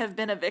she may have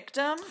been a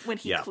victim when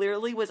he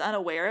clearly was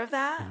unaware of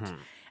that.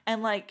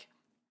 And like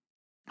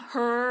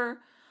her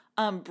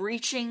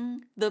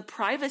breaching the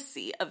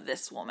privacy of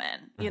this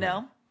woman, you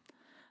know,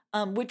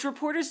 which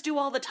reporters do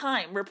all the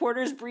time.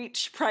 Reporters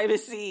breach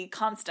privacy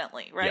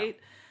constantly, right?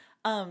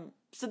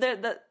 So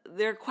there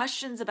are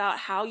questions about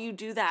how you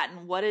do that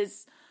and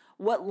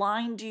what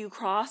line do you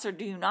cross or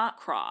do you not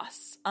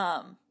cross?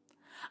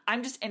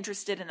 I'm just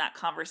interested in that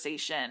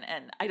conversation,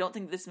 and I don't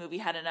think this movie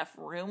had enough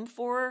room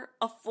for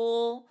a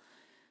full,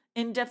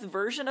 in-depth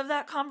version of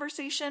that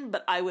conversation,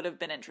 but I would have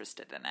been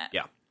interested in it.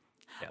 Yeah.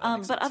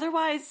 But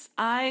otherwise,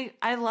 I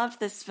loved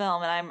this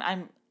film,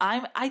 and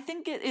I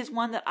think it is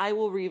one that I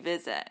will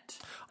revisit.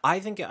 I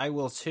think I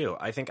will too.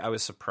 I think I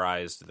was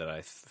surprised that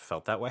I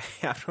felt that way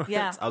afterwards.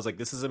 Yeah. I was like,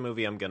 this is a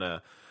movie I'm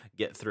gonna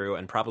get through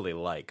and probably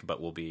like,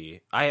 but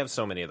I have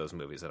so many of those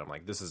movies that I'm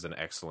like, this is an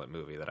excellent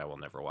movie that I will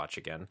never watch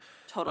again.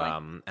 Totally.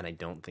 And I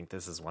don't think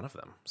this is one of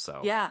them. So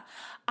yeah,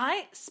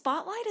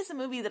 Spotlight is a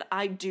movie that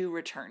I do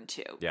return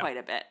to quite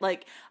a bit.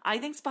 Like, I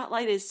think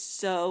Spotlight is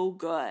so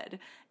good.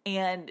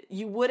 And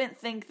you wouldn't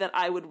think that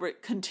I would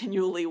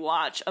continually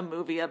watch a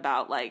movie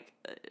about like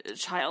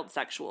child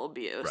sexual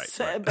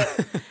abuse, right.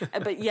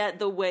 but yet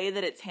the way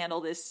that it's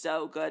handled is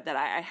so good that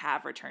I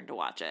have returned to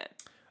watch it.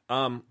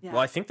 Well,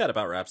 I think that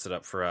about wraps it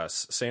up for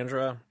us.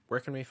 Sandra,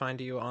 where can we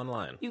find you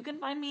online? You can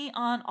find me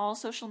on all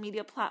social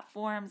media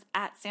platforms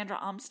at Sandra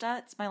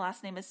Amstutz. My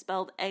last name is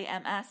spelled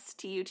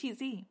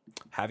Amstutz.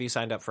 Have you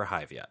signed up for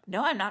Hive yet?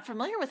 No, I'm not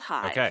familiar with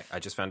Hive. Okay, I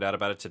just found out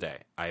about it today.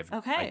 I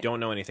don't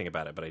know anything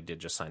about it, but I did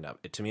just sign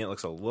up. To me, it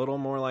looks a little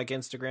more like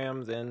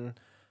Instagram than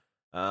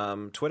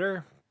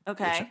Twitter.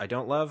 Okay. Which I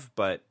don't love,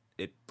 but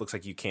it looks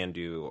like you can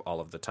do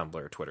all of the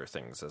Tumblr, Twitter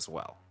things as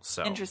well.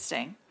 So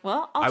interesting.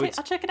 Well, I'll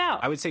check it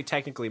out. I would say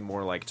technically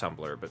more like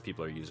Tumblr, but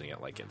people are using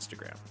it like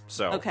Instagram.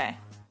 So okay,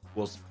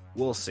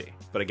 we'll see.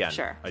 But again,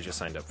 sure. I just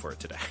signed up for it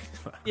today.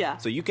 Yeah.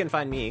 So you can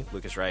find me,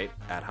 Lucas Wright,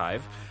 at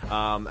Hive,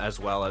 as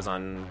well as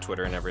on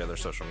Twitter and every other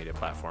social media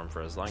platform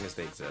for as long as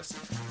they exist.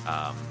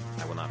 I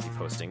will not be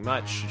posting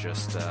much,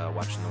 just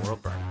watching the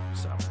world burn.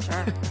 So sure.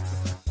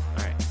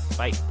 All right.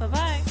 Bye.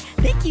 Bye-bye.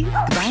 Thank you.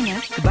 Goodbye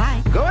now.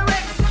 Goodbye. Go away.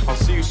 I'll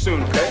see you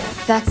soon, okay?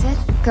 That's it?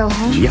 Go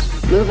home? Yeah.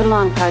 Move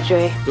along,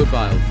 Padre.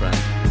 Goodbye, old friend.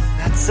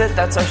 That's it.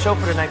 That's our show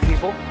for tonight,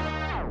 people.